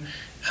home.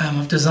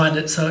 I've designed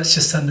it so it's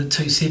just under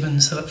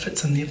 2.7, so it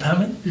fits in the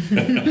apartment.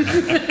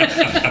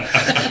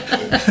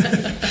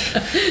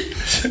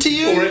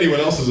 Or anyone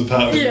else's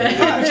apartment.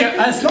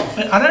 It's not.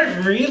 I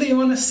don't really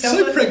want to sell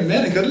So it.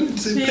 pragmatic. I didn't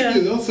see. I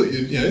thought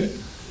you'd,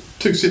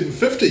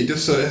 2,750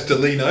 just so it has to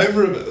lean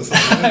over a bit or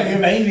something.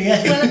 Maybe.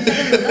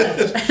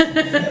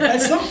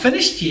 It's not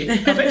finished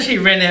yet. I've actually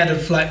ran out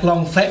of like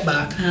long flat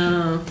bar.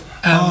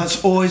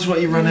 It's always what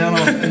you run out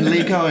of in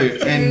Lego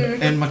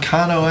and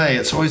Meccano, eh?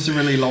 It's always the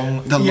really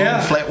long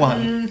flat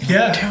one.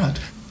 Damn it.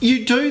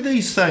 You do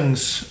these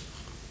things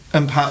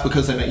in part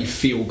because they make you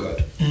feel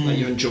good, like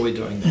you enjoy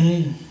doing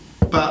them.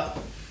 But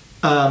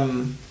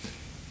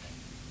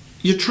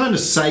you're trying to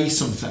say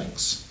some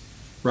things,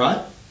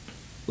 right?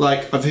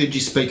 Like, I've heard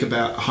you speak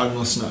about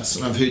homelessness,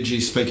 and I've heard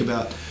you speak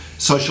about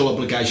social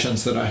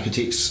obligations that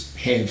architects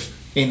have,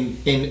 and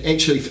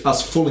actually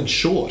us falling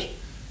short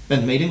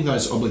in meeting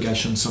those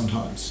obligations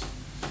sometimes.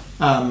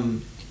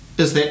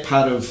 Is that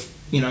part of,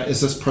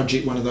 is this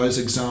project one of those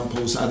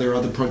examples? Are there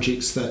other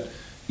projects that,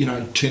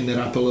 turn that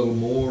up a little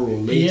more or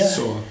less?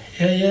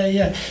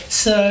 Yeah.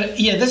 So,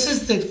 this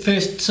is the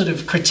first sort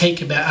of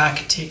critique about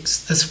architects,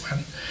 this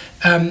one.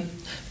 I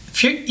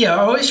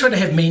always try to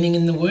have meaning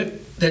in the work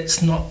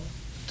that's not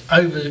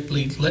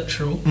overly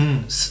literal,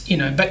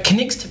 but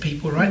connects to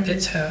people, right?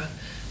 That's how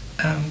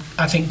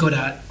I think good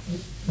art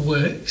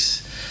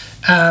works.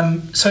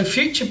 So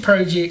future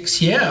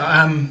projects,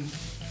 Yeah.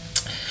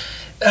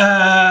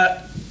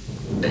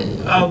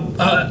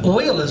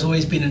 oil has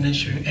always been an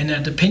issue, and our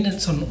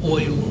dependence on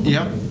oil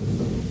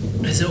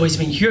has always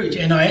been huge.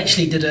 And I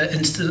actually did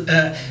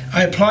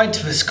I applied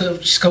for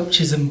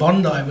sculptures in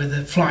Bondi with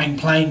a flying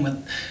plane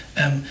with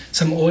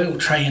some oil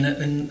tray in it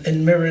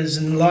and mirrors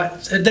and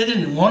lights. They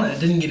didn't want it,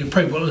 didn't get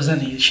approved. Well, it was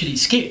only a shitty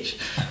sketch.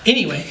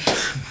 Anyway,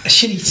 a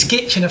shitty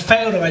sketch and a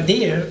failed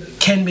idea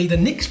can be the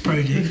next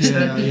project.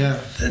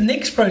 The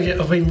next project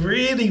I've been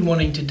really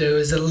wanting to do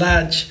is a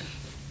large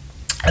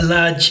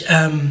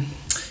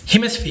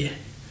hemisphere.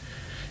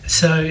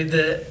 So I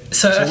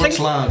think what's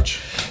large?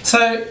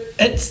 So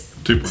it's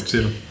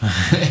 2.7.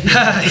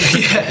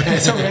 yeah,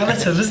 it's all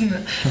relative, isn't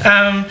it?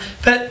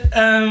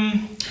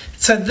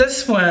 So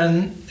this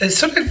one is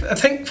sort of, I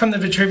think, from the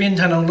Vitruvian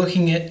Tunnel,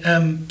 looking at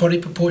body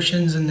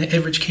proportions and the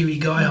average Kiwi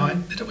guy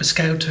height that it was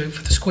scaled to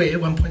for the square,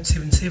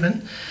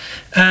 1.77.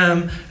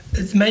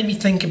 It made me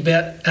think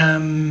about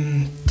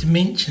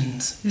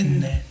dimensions in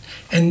that.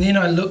 And then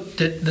I looked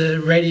at the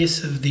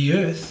radius of the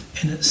Earth,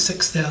 and it's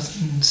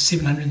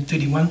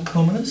 6,731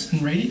 kilometres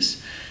in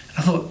radius. And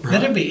I thought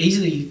that'd be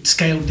easily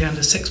scaled down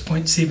to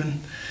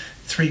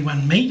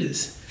 6.731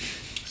 metres.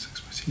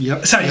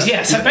 Yep. So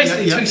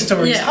basically 2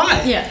 stories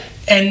high. Yeah.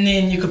 And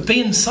then you could be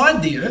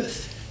inside the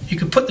Earth. You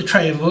could put the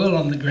tray of oil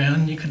on the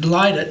ground. You could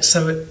light it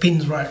so it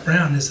bends right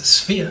round as a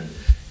sphere,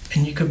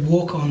 and you could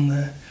walk on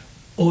the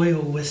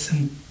oil with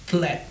some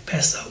black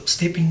basalt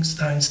stepping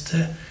stones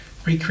to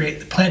recreate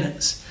the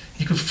planets.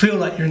 You could feel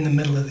like you're in the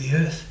middle of the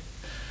Earth.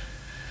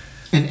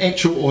 In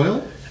actual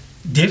oil?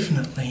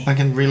 Definitely. I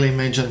can really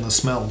imagine the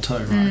smell too,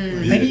 right?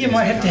 Maybe you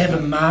might have to have a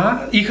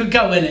mask. You could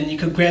go in and you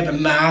could grab a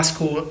mask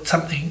or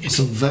something.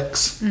 Some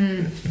Vicks.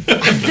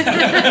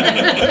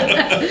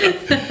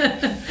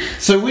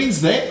 So when's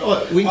that?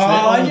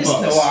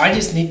 I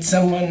just need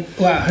someone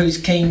who's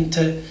keen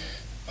to.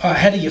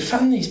 How do you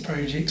fund these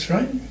projects,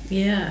 right?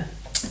 Yeah.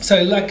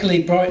 So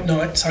luckily, Bright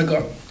Nights, I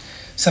got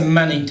some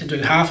money to do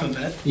half of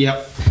it.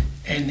 Yep.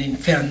 And then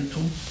found,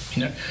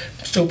 I'm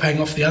still paying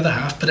off the other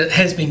half, but it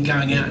has been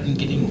going out and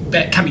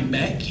coming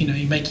back.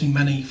 You're making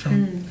money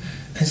from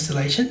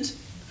installations.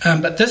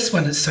 But this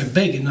one is so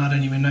big, and I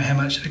don't even know how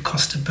much it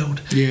costs to build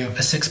a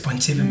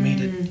 6.7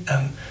 metre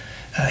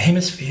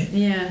hemisphere.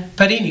 Yeah.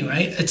 But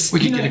anyway, it's we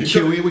could get a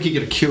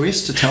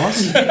QS to tell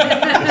us.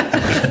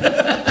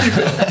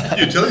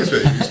 You're telling us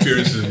about your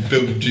experiences in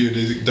building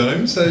geodesic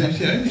domes, so you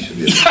should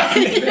be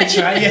that's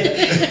right,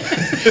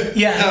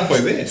 yeah. halfway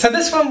there. So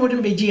this one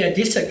wouldn't be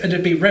geodesic;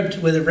 it'd be ribbed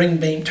with a ring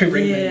beam, 2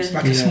 ring beams,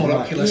 like a small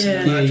Oculus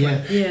and a large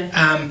one.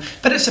 Yeah.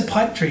 But it's a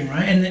pipe dream,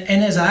 right?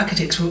 And as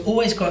architects, we've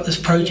always got this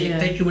project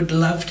that you would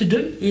love to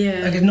do.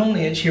 Yeah. Like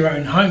normally it's your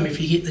own home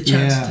if you get the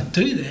chance to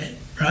do that,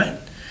 right?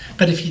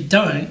 But if you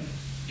don't,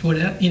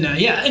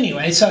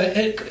 anyway, so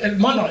it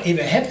might not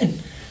ever happen,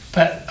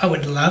 but I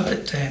would love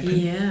it to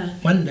happen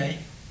one day.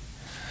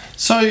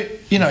 So, you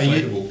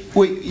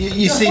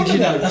said,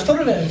 I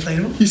thought about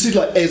inflatable. You said,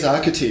 like, as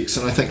architects,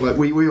 and I think, like,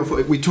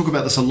 we talk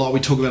about this a lot, we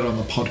talk about it on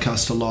the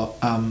podcast a lot,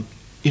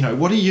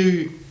 what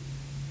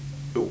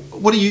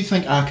do you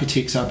think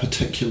architects are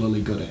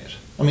particularly good at?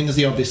 I mean, there's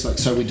the obvious, like,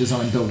 so we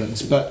design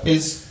buildings, but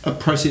as a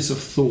process of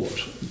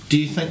thought, do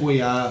you think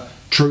we are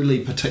truly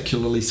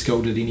particularly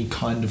skilled at any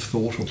kind of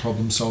thought or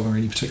problem solving or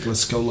any particular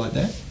skill like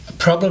that?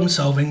 Problem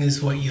solving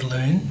is what you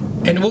learn,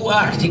 and what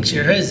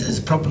architecture is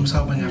problem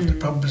solving after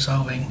problem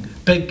solving,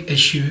 big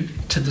issue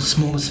to the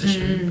smallest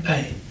issue.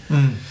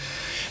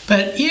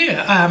 But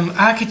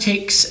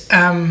architects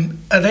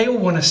they all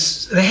want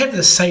to. They have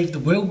this save the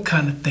world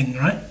kind of thing,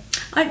 right?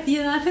 I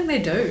think they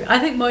do. I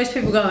think most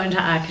people go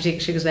into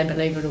architecture because they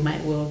believe it'll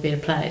make the world a better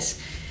place.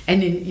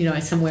 And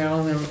then, somewhere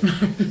along the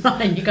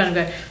line, you kind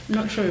of go, I'm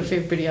not sure if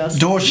everybody else...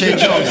 Door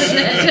schedules.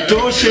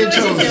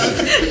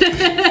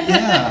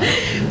 Yeah.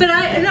 But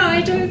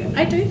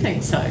I do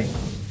think so.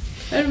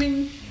 I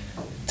mean,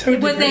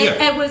 was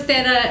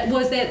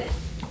that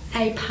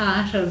a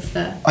part of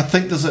the... I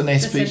think there's an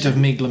aspect of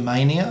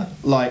megalomania,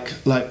 like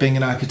being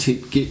an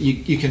architect,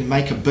 you can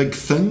make a big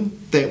thing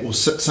that will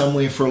sit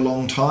somewhere for a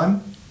long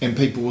time, and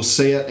people will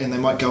see it and they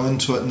might go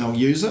into it and they'll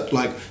use it.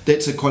 Like,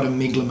 that's quite a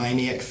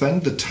megalomaniac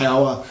thing. The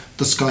tower,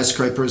 the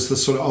skyscraper is the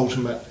sort of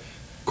ultimate,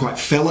 quite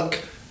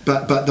phallic,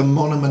 but the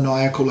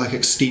monomaniacal, like,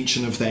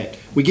 extension of that.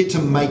 We get to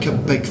make a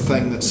big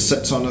thing that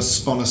sits on a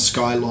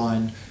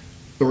skyline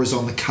or is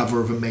on the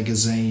cover of a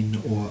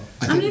magazine, or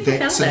I think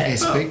that's an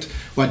aspect.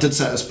 Well, I did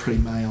say it was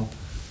pretty male.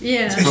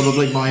 Yeah. It's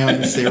probably my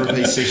own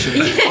therapy session.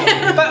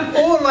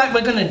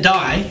 We're going to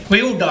die.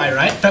 We all die,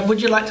 right? But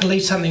would you like to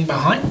leave something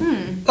behind?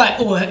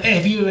 Like, or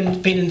have you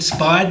been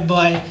inspired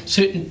by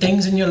certain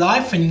things in your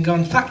life and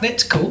gone, fuck,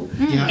 that's cool?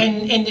 Yeah.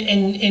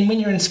 And when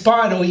you're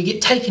inspired or you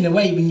get taken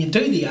away when you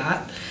do the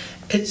art,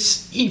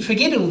 you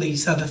forget all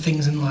these other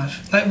things in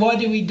life. Like, why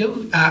do we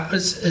do art?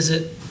 Is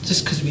it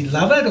just because we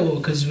love it, or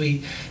because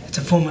it's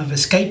a form of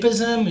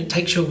escapism? It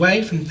takes you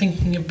away from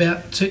thinking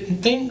about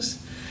certain things?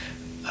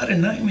 I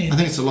don't know, man. I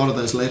think it's a lot of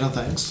those latter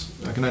things.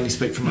 I can only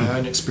speak from my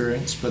own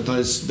experience, but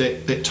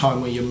that time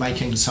where you're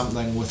making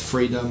something with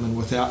freedom and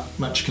without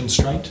much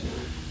constraint,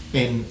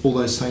 and all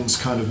those things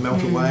kind of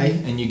melt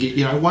away, and you get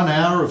 1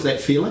 hour of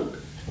that feeling.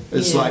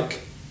 It's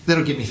like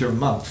that'll get me through a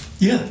month.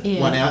 Yeah. Yeah.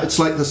 1 hour. It's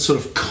like this sort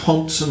of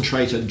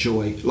concentrated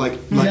joy, like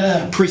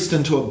Yeah. pressed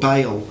into a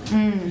bale.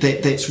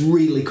 That's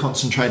really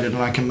concentrated,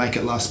 and I can make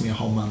it last me a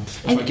whole month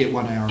if I get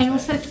 1 hour. And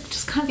of that. also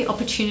just kind of the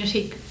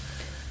opportunity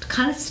to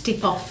kind of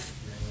step off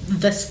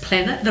this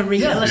planet, the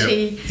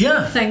reality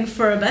Yeah. thing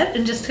for a bit,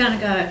 and just kind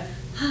of go,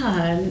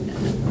 and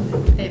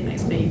that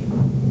makes me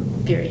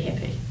very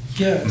happy.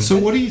 Yeah. So,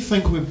 what do you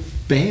think we're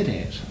bad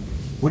at?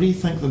 What do you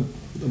think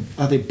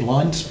are there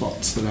blind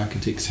spots that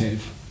architects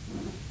have?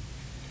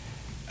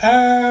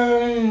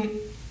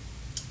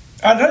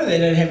 I know they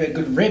don't have a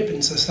good rep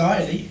in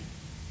society,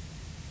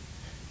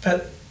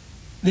 but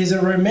there's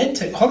a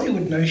romantic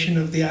Hollywood notion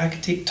of the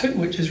architect too,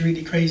 which is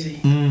really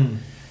crazy.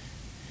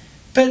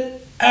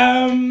 But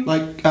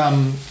Like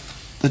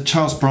the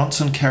Charles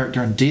Bronson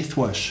character in Death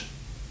Wish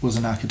was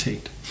an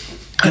architect.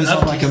 Goes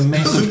on like a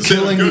massive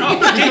killing.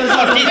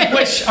 Death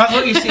Wish. I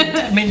thought you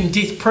said meaning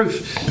Death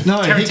Proof.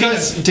 No, he Tarantino.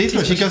 goes Death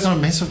Wish. He goes on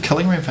a massive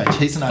killing rampage.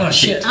 He's an Oh architect.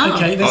 shit! Oh.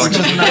 Okay, that's Which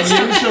is an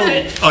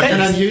unusual. I An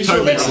can unusual.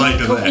 totally relate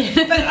to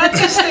that. But I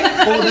just think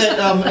Or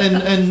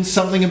that in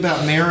Something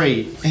About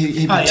Mary, he Oh,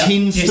 yeah.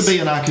 pretends Yes. to be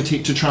an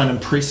architect to try and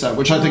impress her,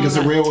 which I think is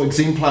a real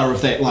exemplar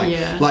of that.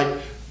 Like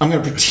I'm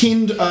going to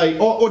pretend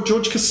or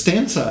George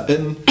Costanza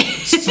in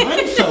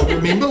Seinfeld.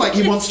 Remember, like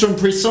he wants to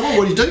impress someone.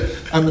 What do?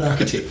 I'm an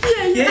architect.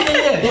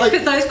 yeah. Like,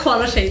 Because those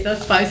qualities are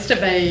supposed to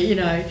be,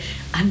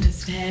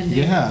 understanding,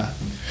 yeah.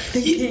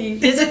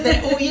 thinking. Is it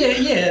that? Oh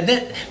yeah.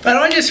 That. But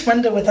I just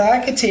wonder with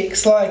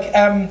architects, like,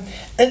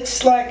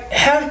 it's like,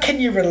 how can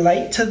you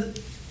relate to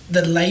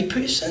the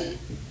layperson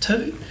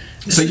too?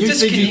 So you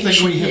said you think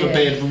we have a Yeah.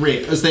 bad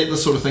rep. Is that the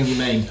sort of thing you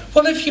mean?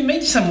 Well, if you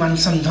meet someone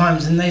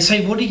sometimes and they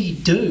say, "What do you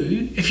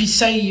do?" If you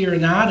say you're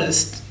an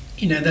artist,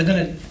 they're going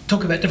to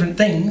talk about different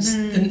things.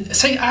 And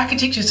say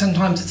architecture,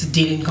 sometimes it's a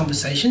dead-end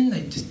conversation.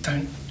 They just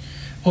don't.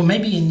 Or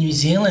maybe in New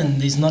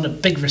Zealand, there's not a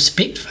big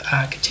respect for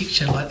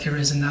architecture like there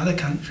is in other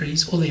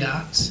countries, or the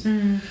arts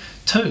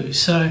too.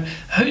 So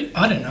I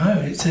don't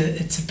know. It's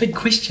a big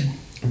question.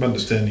 I'm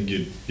understanding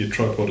your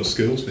tripod of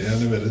skills now,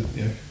 no matter,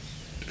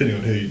 depending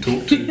on who you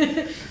talk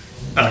to.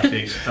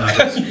 Architect,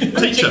 artist,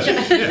 teacher.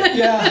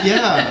 Yeah.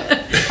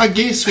 Yeah. I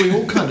guess we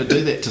all kind of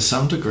do that to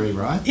some degree,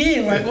 right?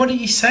 Yeah, like what do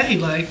you say?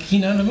 Like, you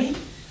know what I mean?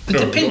 It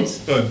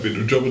depends. I've been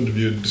to a job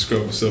interview and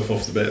described myself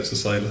off the bat as a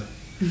sailor.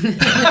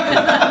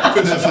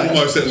 First and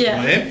foremost, that's what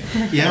I am.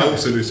 Yeah. I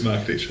also do some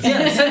architecture.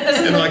 Yeah, so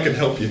And I can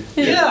help you.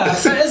 yeah.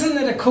 So isn't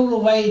that a cooler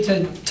way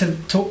to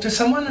talk to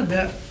someone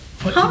about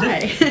what you do?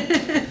 Hi.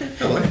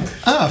 Hello.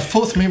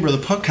 Fourth member of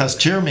the podcast,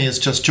 Jeremy, has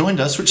just joined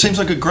us, which seems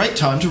like a great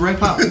time to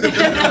wrap up.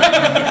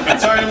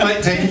 Sorry I'm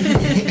late, team.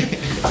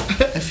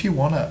 If you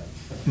want to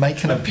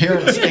make an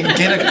appearance and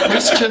get a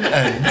question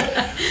in,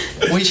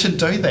 we should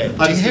do that.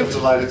 I Do just you feel have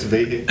delighted to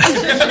be here.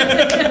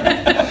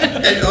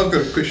 And I've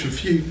got a question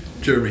for you,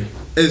 Jeremy.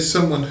 As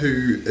someone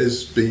who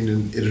has been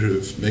an editor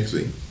of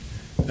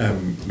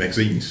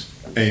magazines,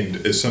 and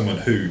as someone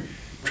who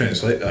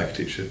translates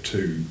architecture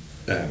to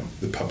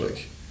the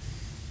public,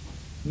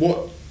 why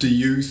do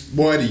you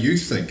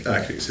think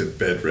architects have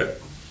bad rap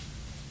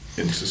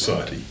in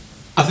society?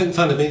 I think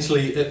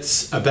fundamentally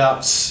it's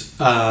about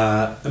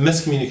a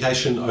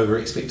miscommunication over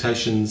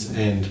expectations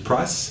and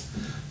price.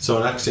 So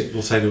an architect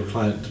will say to a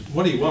client,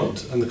 "What do you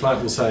want?" And the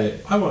client will say,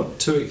 "I want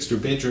 2 extra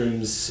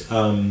bedrooms,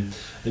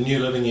 a new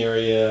living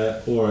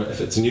area, or if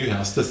it's a new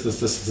house, this,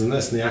 and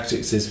this." And the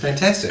architect says,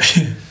 "Fantastic.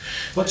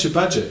 What's your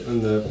budget?"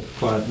 And the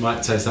client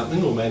might say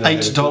something, or may not.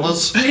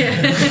 $8?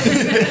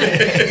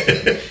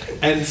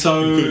 And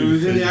so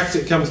then the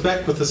architect comes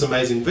back with this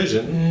amazing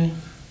vision,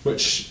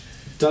 which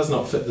does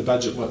not fit the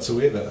budget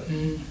whatsoever.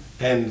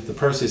 And the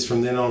process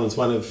from then on is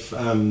one of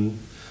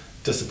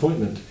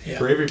disappointment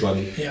for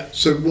everybody. Yeah.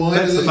 So why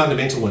That's do the they-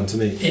 fundamental one to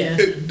me. Yeah.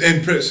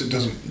 And perhaps it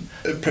doesn't.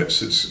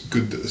 Perhaps it's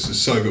good that this is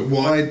so. But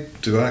why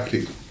do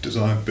architects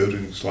design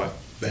buildings like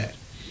that?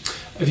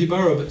 If you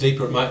burrow a bit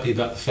deeper, it might be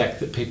about the fact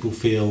that people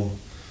feel,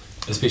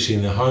 especially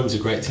in their homes, a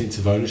great sense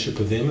of ownership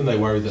of them, and they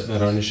worry that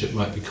that ownership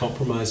might be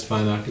compromised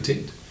by an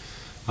architect.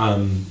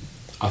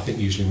 I think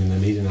usually when they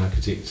meet an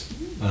architect,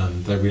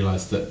 they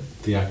realise that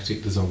the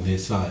architect is on their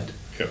side.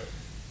 Yep.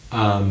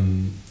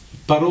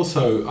 But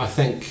also, I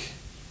think,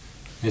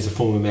 as a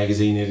former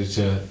magazine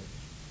editor,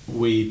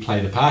 we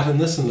played a part in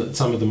this, and that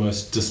some of the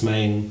most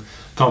dismaying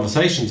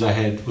conversations I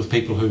had with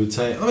people who would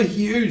say, "I'm a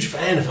huge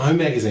fan of Home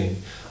Magazine.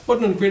 What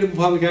an incredible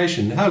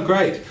publication. How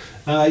great.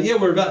 Yeah,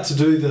 we're about to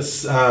do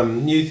this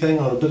new thing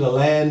on a bit of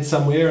land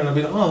somewhere." And I've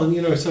been,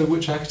 so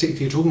which architect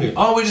are you talking to?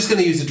 "Oh, we're just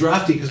going to use a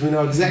drafty because we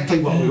know exactly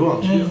what we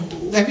want."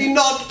 Have you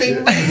not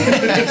been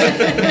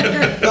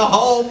The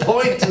whole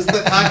point is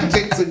that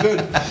architects are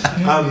good.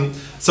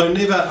 So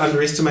never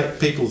underestimate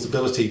people's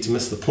ability to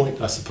miss the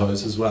point, I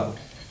suppose, as well.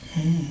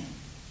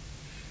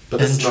 But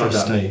that's not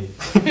about me.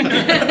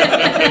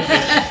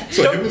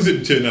 So Himmels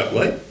didn't turn up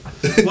late.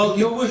 Well,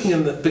 you're working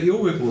in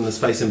the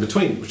space in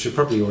between, which you've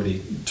probably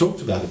already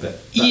talked about a bit.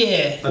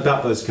 Yeah.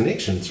 About those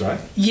connections, right?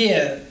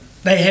 Yeah,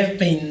 they have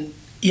been.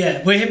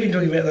 Yeah, we have been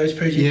talking about those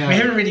projects. Yeah. We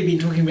haven't really been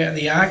talking about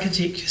the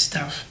architecture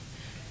stuff.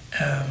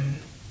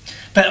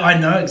 But I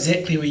know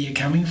exactly where you're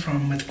coming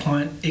from with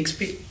client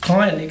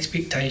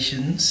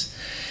expectations,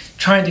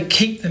 trying to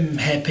keep them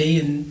happy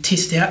and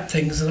test out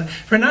things.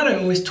 Renato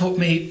always taught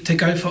me to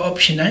go for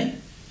option A,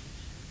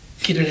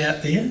 get it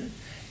out there,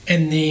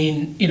 and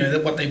then,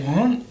 what they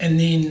want, and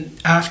then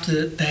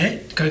after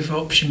that, go for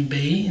option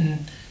B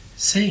and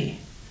C.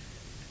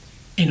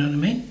 You know what I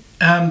mean?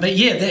 But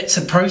yeah, that's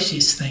a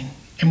process thing.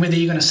 And whether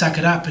you're going to suck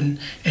it up and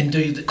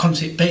do the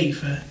concept B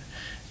for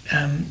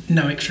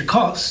no extra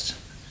cost.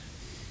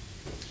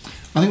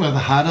 I think one of the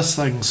hardest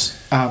things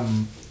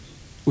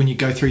when you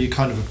go through your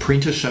kind of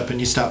apprenticeship and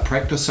you start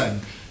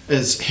practicing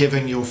is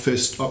having your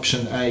first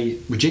option A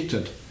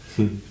rejected.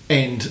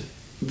 And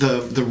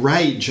the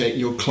rage at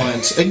your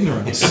client's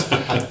ignorance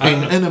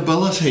and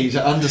inability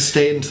to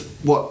understand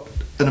what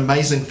an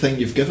amazing thing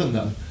you've given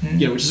them,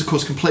 which is of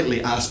course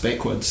completely arse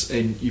backwards,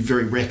 and you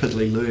very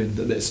rapidly learn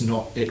that that's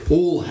not at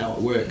all how it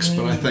works.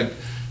 But I think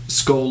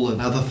school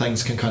and other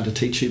things can kind of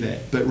teach you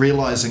that. But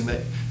realising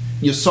that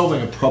you're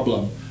solving a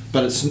problem,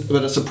 but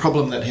it's a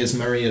problem that has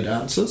myriad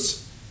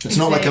answers. It's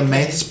not like a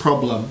maths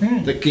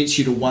problem that gets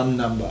you to one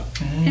number.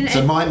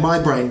 So my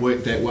brain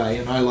worked that way,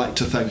 and I like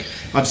to think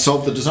I've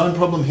solved the design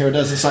problem, here it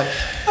is. It's like,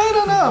 I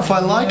don't know if I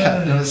like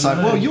it. And it's like,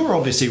 well, you're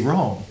obviously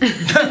wrong.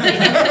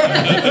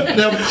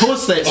 Now, of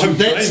course, that's part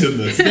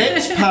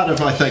of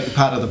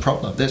the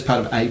problem. That's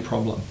part of a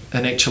problem.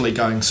 And actually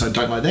going, so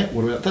don't like that,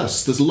 what about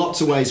this? There's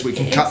lots of ways we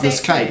can cut this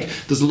cake.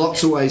 There's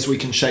lots of ways we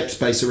can shape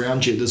space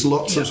around you. There's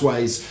lots of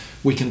ways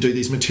we can do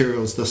these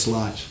materials this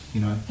light,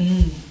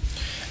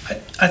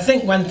 I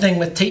think one thing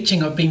with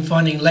teaching I've been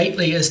finding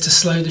lately is to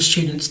slow the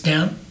students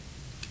down.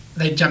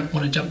 They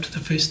want to jump to the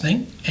first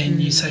thing,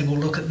 and you say, well,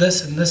 look at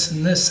this and this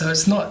and this. So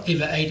it's not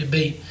ever A to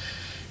B,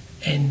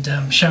 and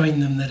showing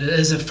them that it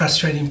is a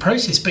frustrating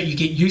process, but you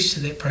get used to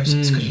that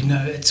process because you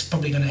know it's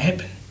probably going to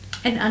happen.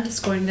 And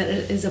underscoring that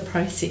it is a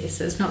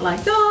process. It's not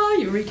like,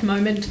 eureka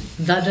moment,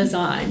 the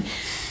design.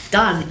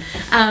 Done.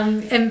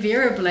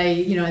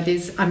 Invariably,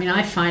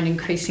 I find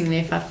increasingly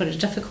if I've got a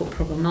difficult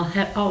problem,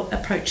 I'll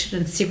approach it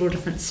in several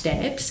different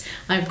stabs.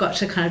 I've got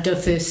to kind of do a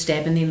first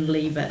stab and then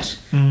leave it.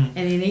 And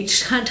then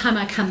each time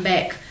I come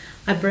back,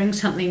 I bring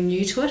something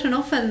new to it, and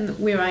often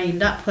where I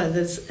end up with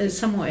is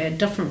somewhere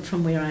different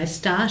from where I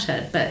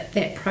started, but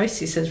that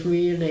process is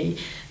really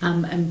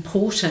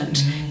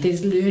important.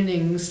 There's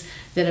learnings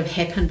that have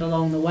happened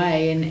along the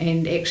way,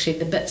 and actually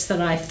the bits that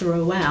I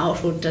threw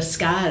out or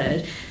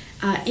discarded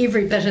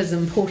every bit as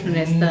important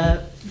as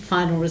the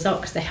final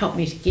result, because they help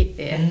me to get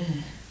there.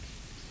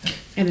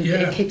 And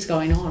it keeps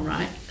going on,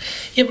 right?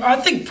 Yeah, but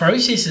I think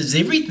process is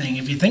everything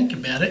if you think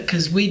about it,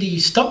 because where do you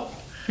stop?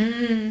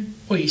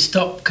 Well, you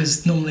stop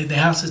because normally the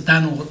house is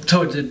done or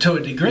to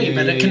a degree,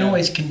 but it can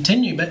always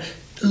continue. But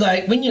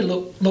like when you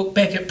look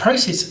back at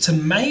process, it's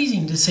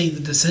amazing to see the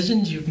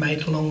decisions you've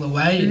made along the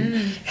way and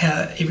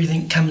how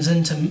everything comes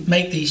in to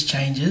make these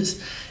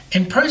changes.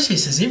 And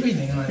process is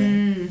everything, I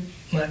think.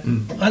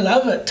 I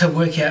love it to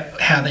work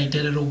out how they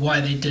did it or why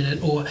they did it,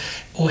 or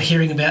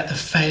hearing about the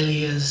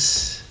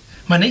failures.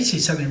 My niece said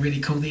something really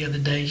cool the other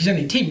day. She's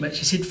only 10, but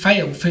she said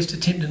fail first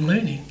attempt in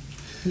learning.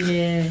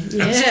 Yeah.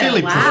 That's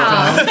fairly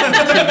profound.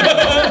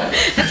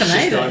 That's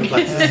amazing.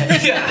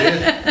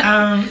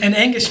 And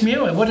Angus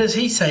Muir, what does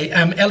he say?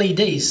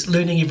 LEDs,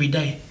 learning every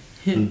day.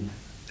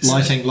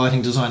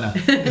 Lighting designer.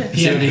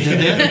 See what he did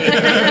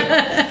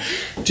there?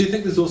 Do you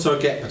think there's also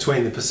a gap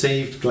between the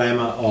perceived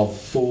glamour of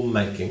form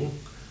making,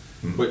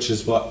 which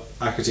is what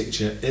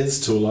architecture is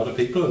to a lot of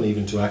people and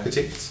even to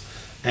architects,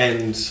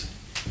 and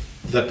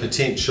the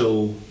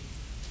potential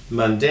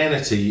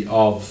mundanity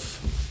of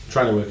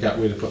trying to work out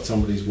where to put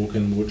somebody's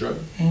walk-in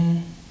wardrobe?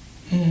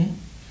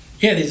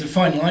 Yeah, there's a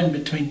fine line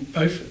between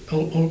both,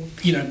 or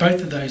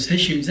both of those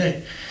issues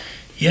there.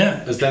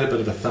 Yeah. Is that a bit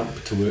of a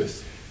thump to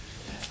earth?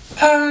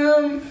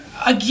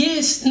 I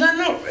guess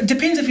no. It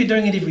depends if you're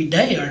doing it every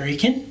day, I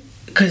reckon.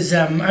 Because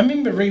I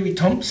remember Rewe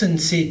Thompson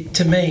said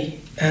to me,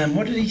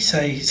 what did he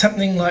say?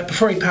 Something like,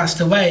 before he passed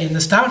away, in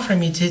the staff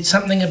room, he said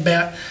something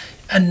about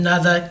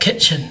another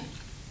kitchen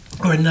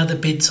or another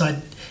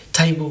bedside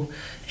table.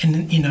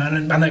 And,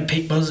 and I know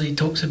Pete Bosley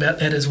talks about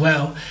that as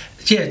well.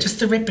 Yeah, just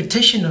the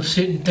repetition of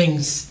certain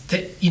things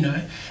that,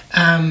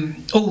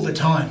 all the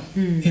time.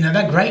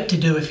 They're great to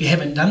do if you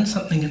haven't done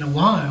something in a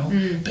while.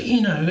 But,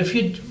 if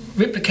you're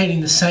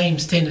replicating the same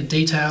standard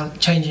detail,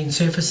 changing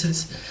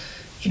surfaces,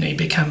 you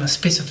become a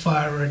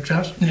specifier or a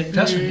draftsman.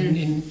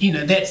 And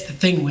that's the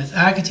thing with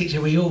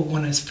architecture. We all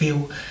want to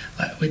feel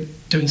like we're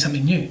doing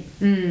something new.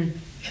 And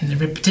the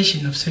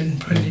repetition of certain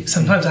projects,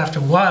 sometimes after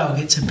a while,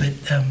 gets a bit,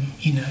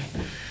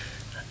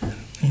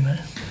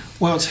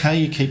 Well, it's how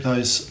you keep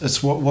those.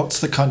 It's what's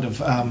the kind of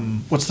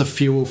what's the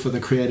fuel for the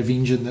creative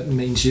engine that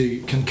means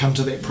you can come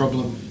to that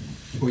problem,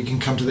 or you can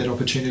come to that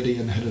opportunity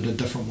and hit it a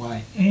different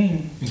way,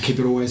 and keep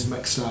it always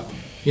mixed up.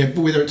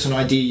 Whether it's an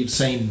idea you've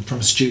seen from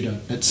a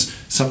student, it's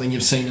something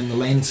you've seen in the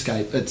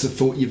landscape, it's a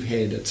thought you've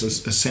had, it's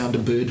a sound a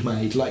bird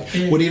made,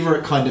 whatever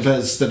it kind of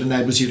is that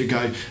enables you to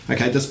go,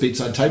 okay, this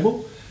bedside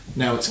table,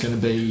 now it's going to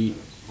be,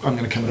 I'm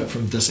going to come at it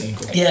from this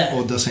angle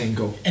or this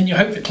angle. And you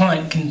hope the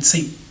client can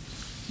see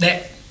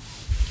that,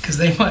 because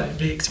they might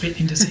be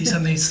expecting to see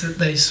something that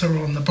they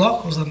saw on the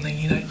block or something,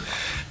 you know.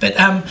 But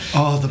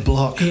the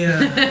block.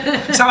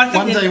 yeah. So I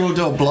think One day we'll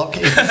do a block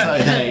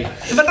episode, hey?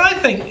 but I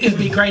think it'd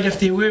be great if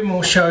there were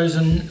more shows,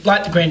 and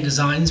like the Grand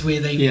Designs,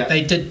 where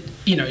they did,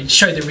 you know,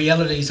 show the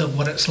realities of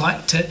what it's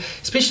like to,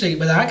 especially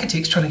with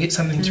architects trying to get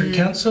something through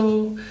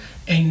council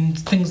and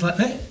things like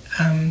that.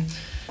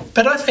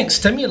 But I think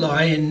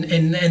stimuli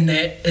in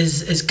that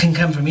is can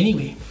come from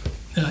anywhere.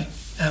 You know,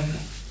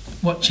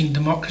 watching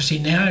Democracy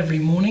Now! Every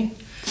morning.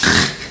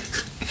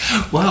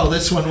 Wow,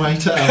 that's one way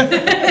to...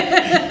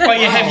 While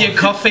you have your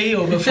coffee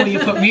or before you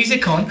put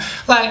music on.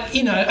 Like,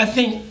 you know, I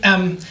think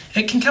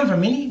it can come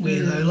from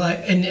anywhere though.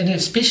 Like, and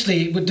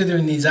especially with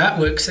doing these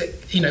artworks,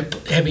 that, you know,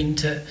 having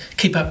to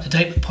keep up to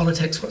date with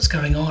politics, what's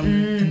going on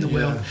in the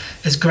world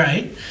is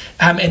great.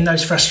 And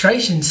those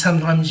frustrations,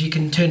 sometimes you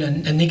can turn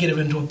a negative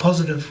into a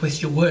positive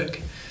with your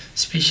work.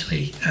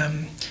 Especially,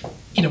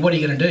 you know, what are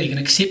you going to do? You're going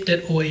to accept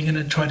it, or you're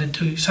going to try to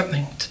do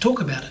something to talk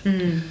about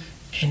it.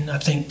 And I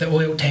think the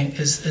oil tank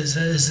is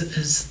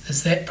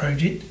that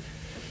project,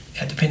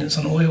 our dependence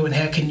on oil, and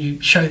how can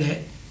you show that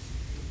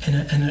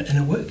in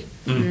a work,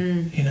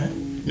 you know?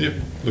 Yeah,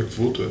 look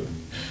forward to it.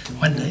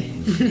 One day.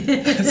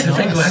 It's a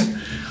big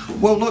one.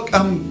 Well, look,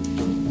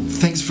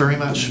 thanks very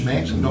much,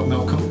 Matt, not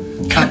Malcolm.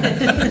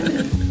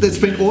 It's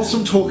been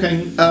awesome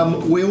talking.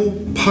 We'll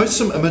post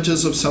some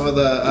images of some of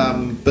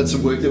the bits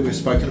of work that we've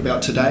spoken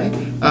about today.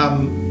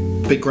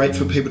 Be great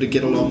for people to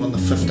get along on the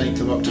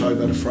 15th of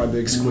October to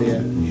Freiburg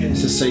Square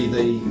to see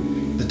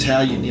the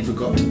tower you never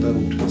got to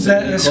build.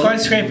 The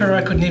skyscraper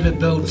I could never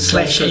build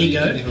 /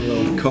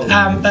 ego. Cool.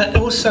 But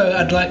also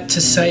I'd like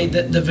to say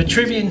that the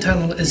Vitruvian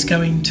Tunnel is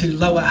going to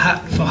Lower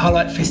Hutt for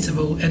Highlight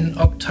Festival in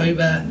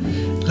October,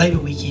 Labour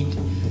weekend.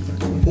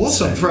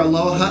 Awesome, for our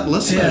Lower Hutt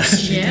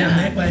listeners. Yeah, down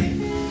that way.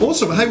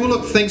 Awesome. Hey, well,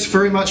 look, thanks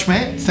very much,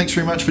 Matt. Thanks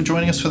very much for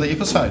joining us for the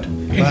episode.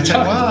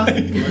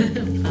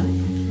 Enjoy.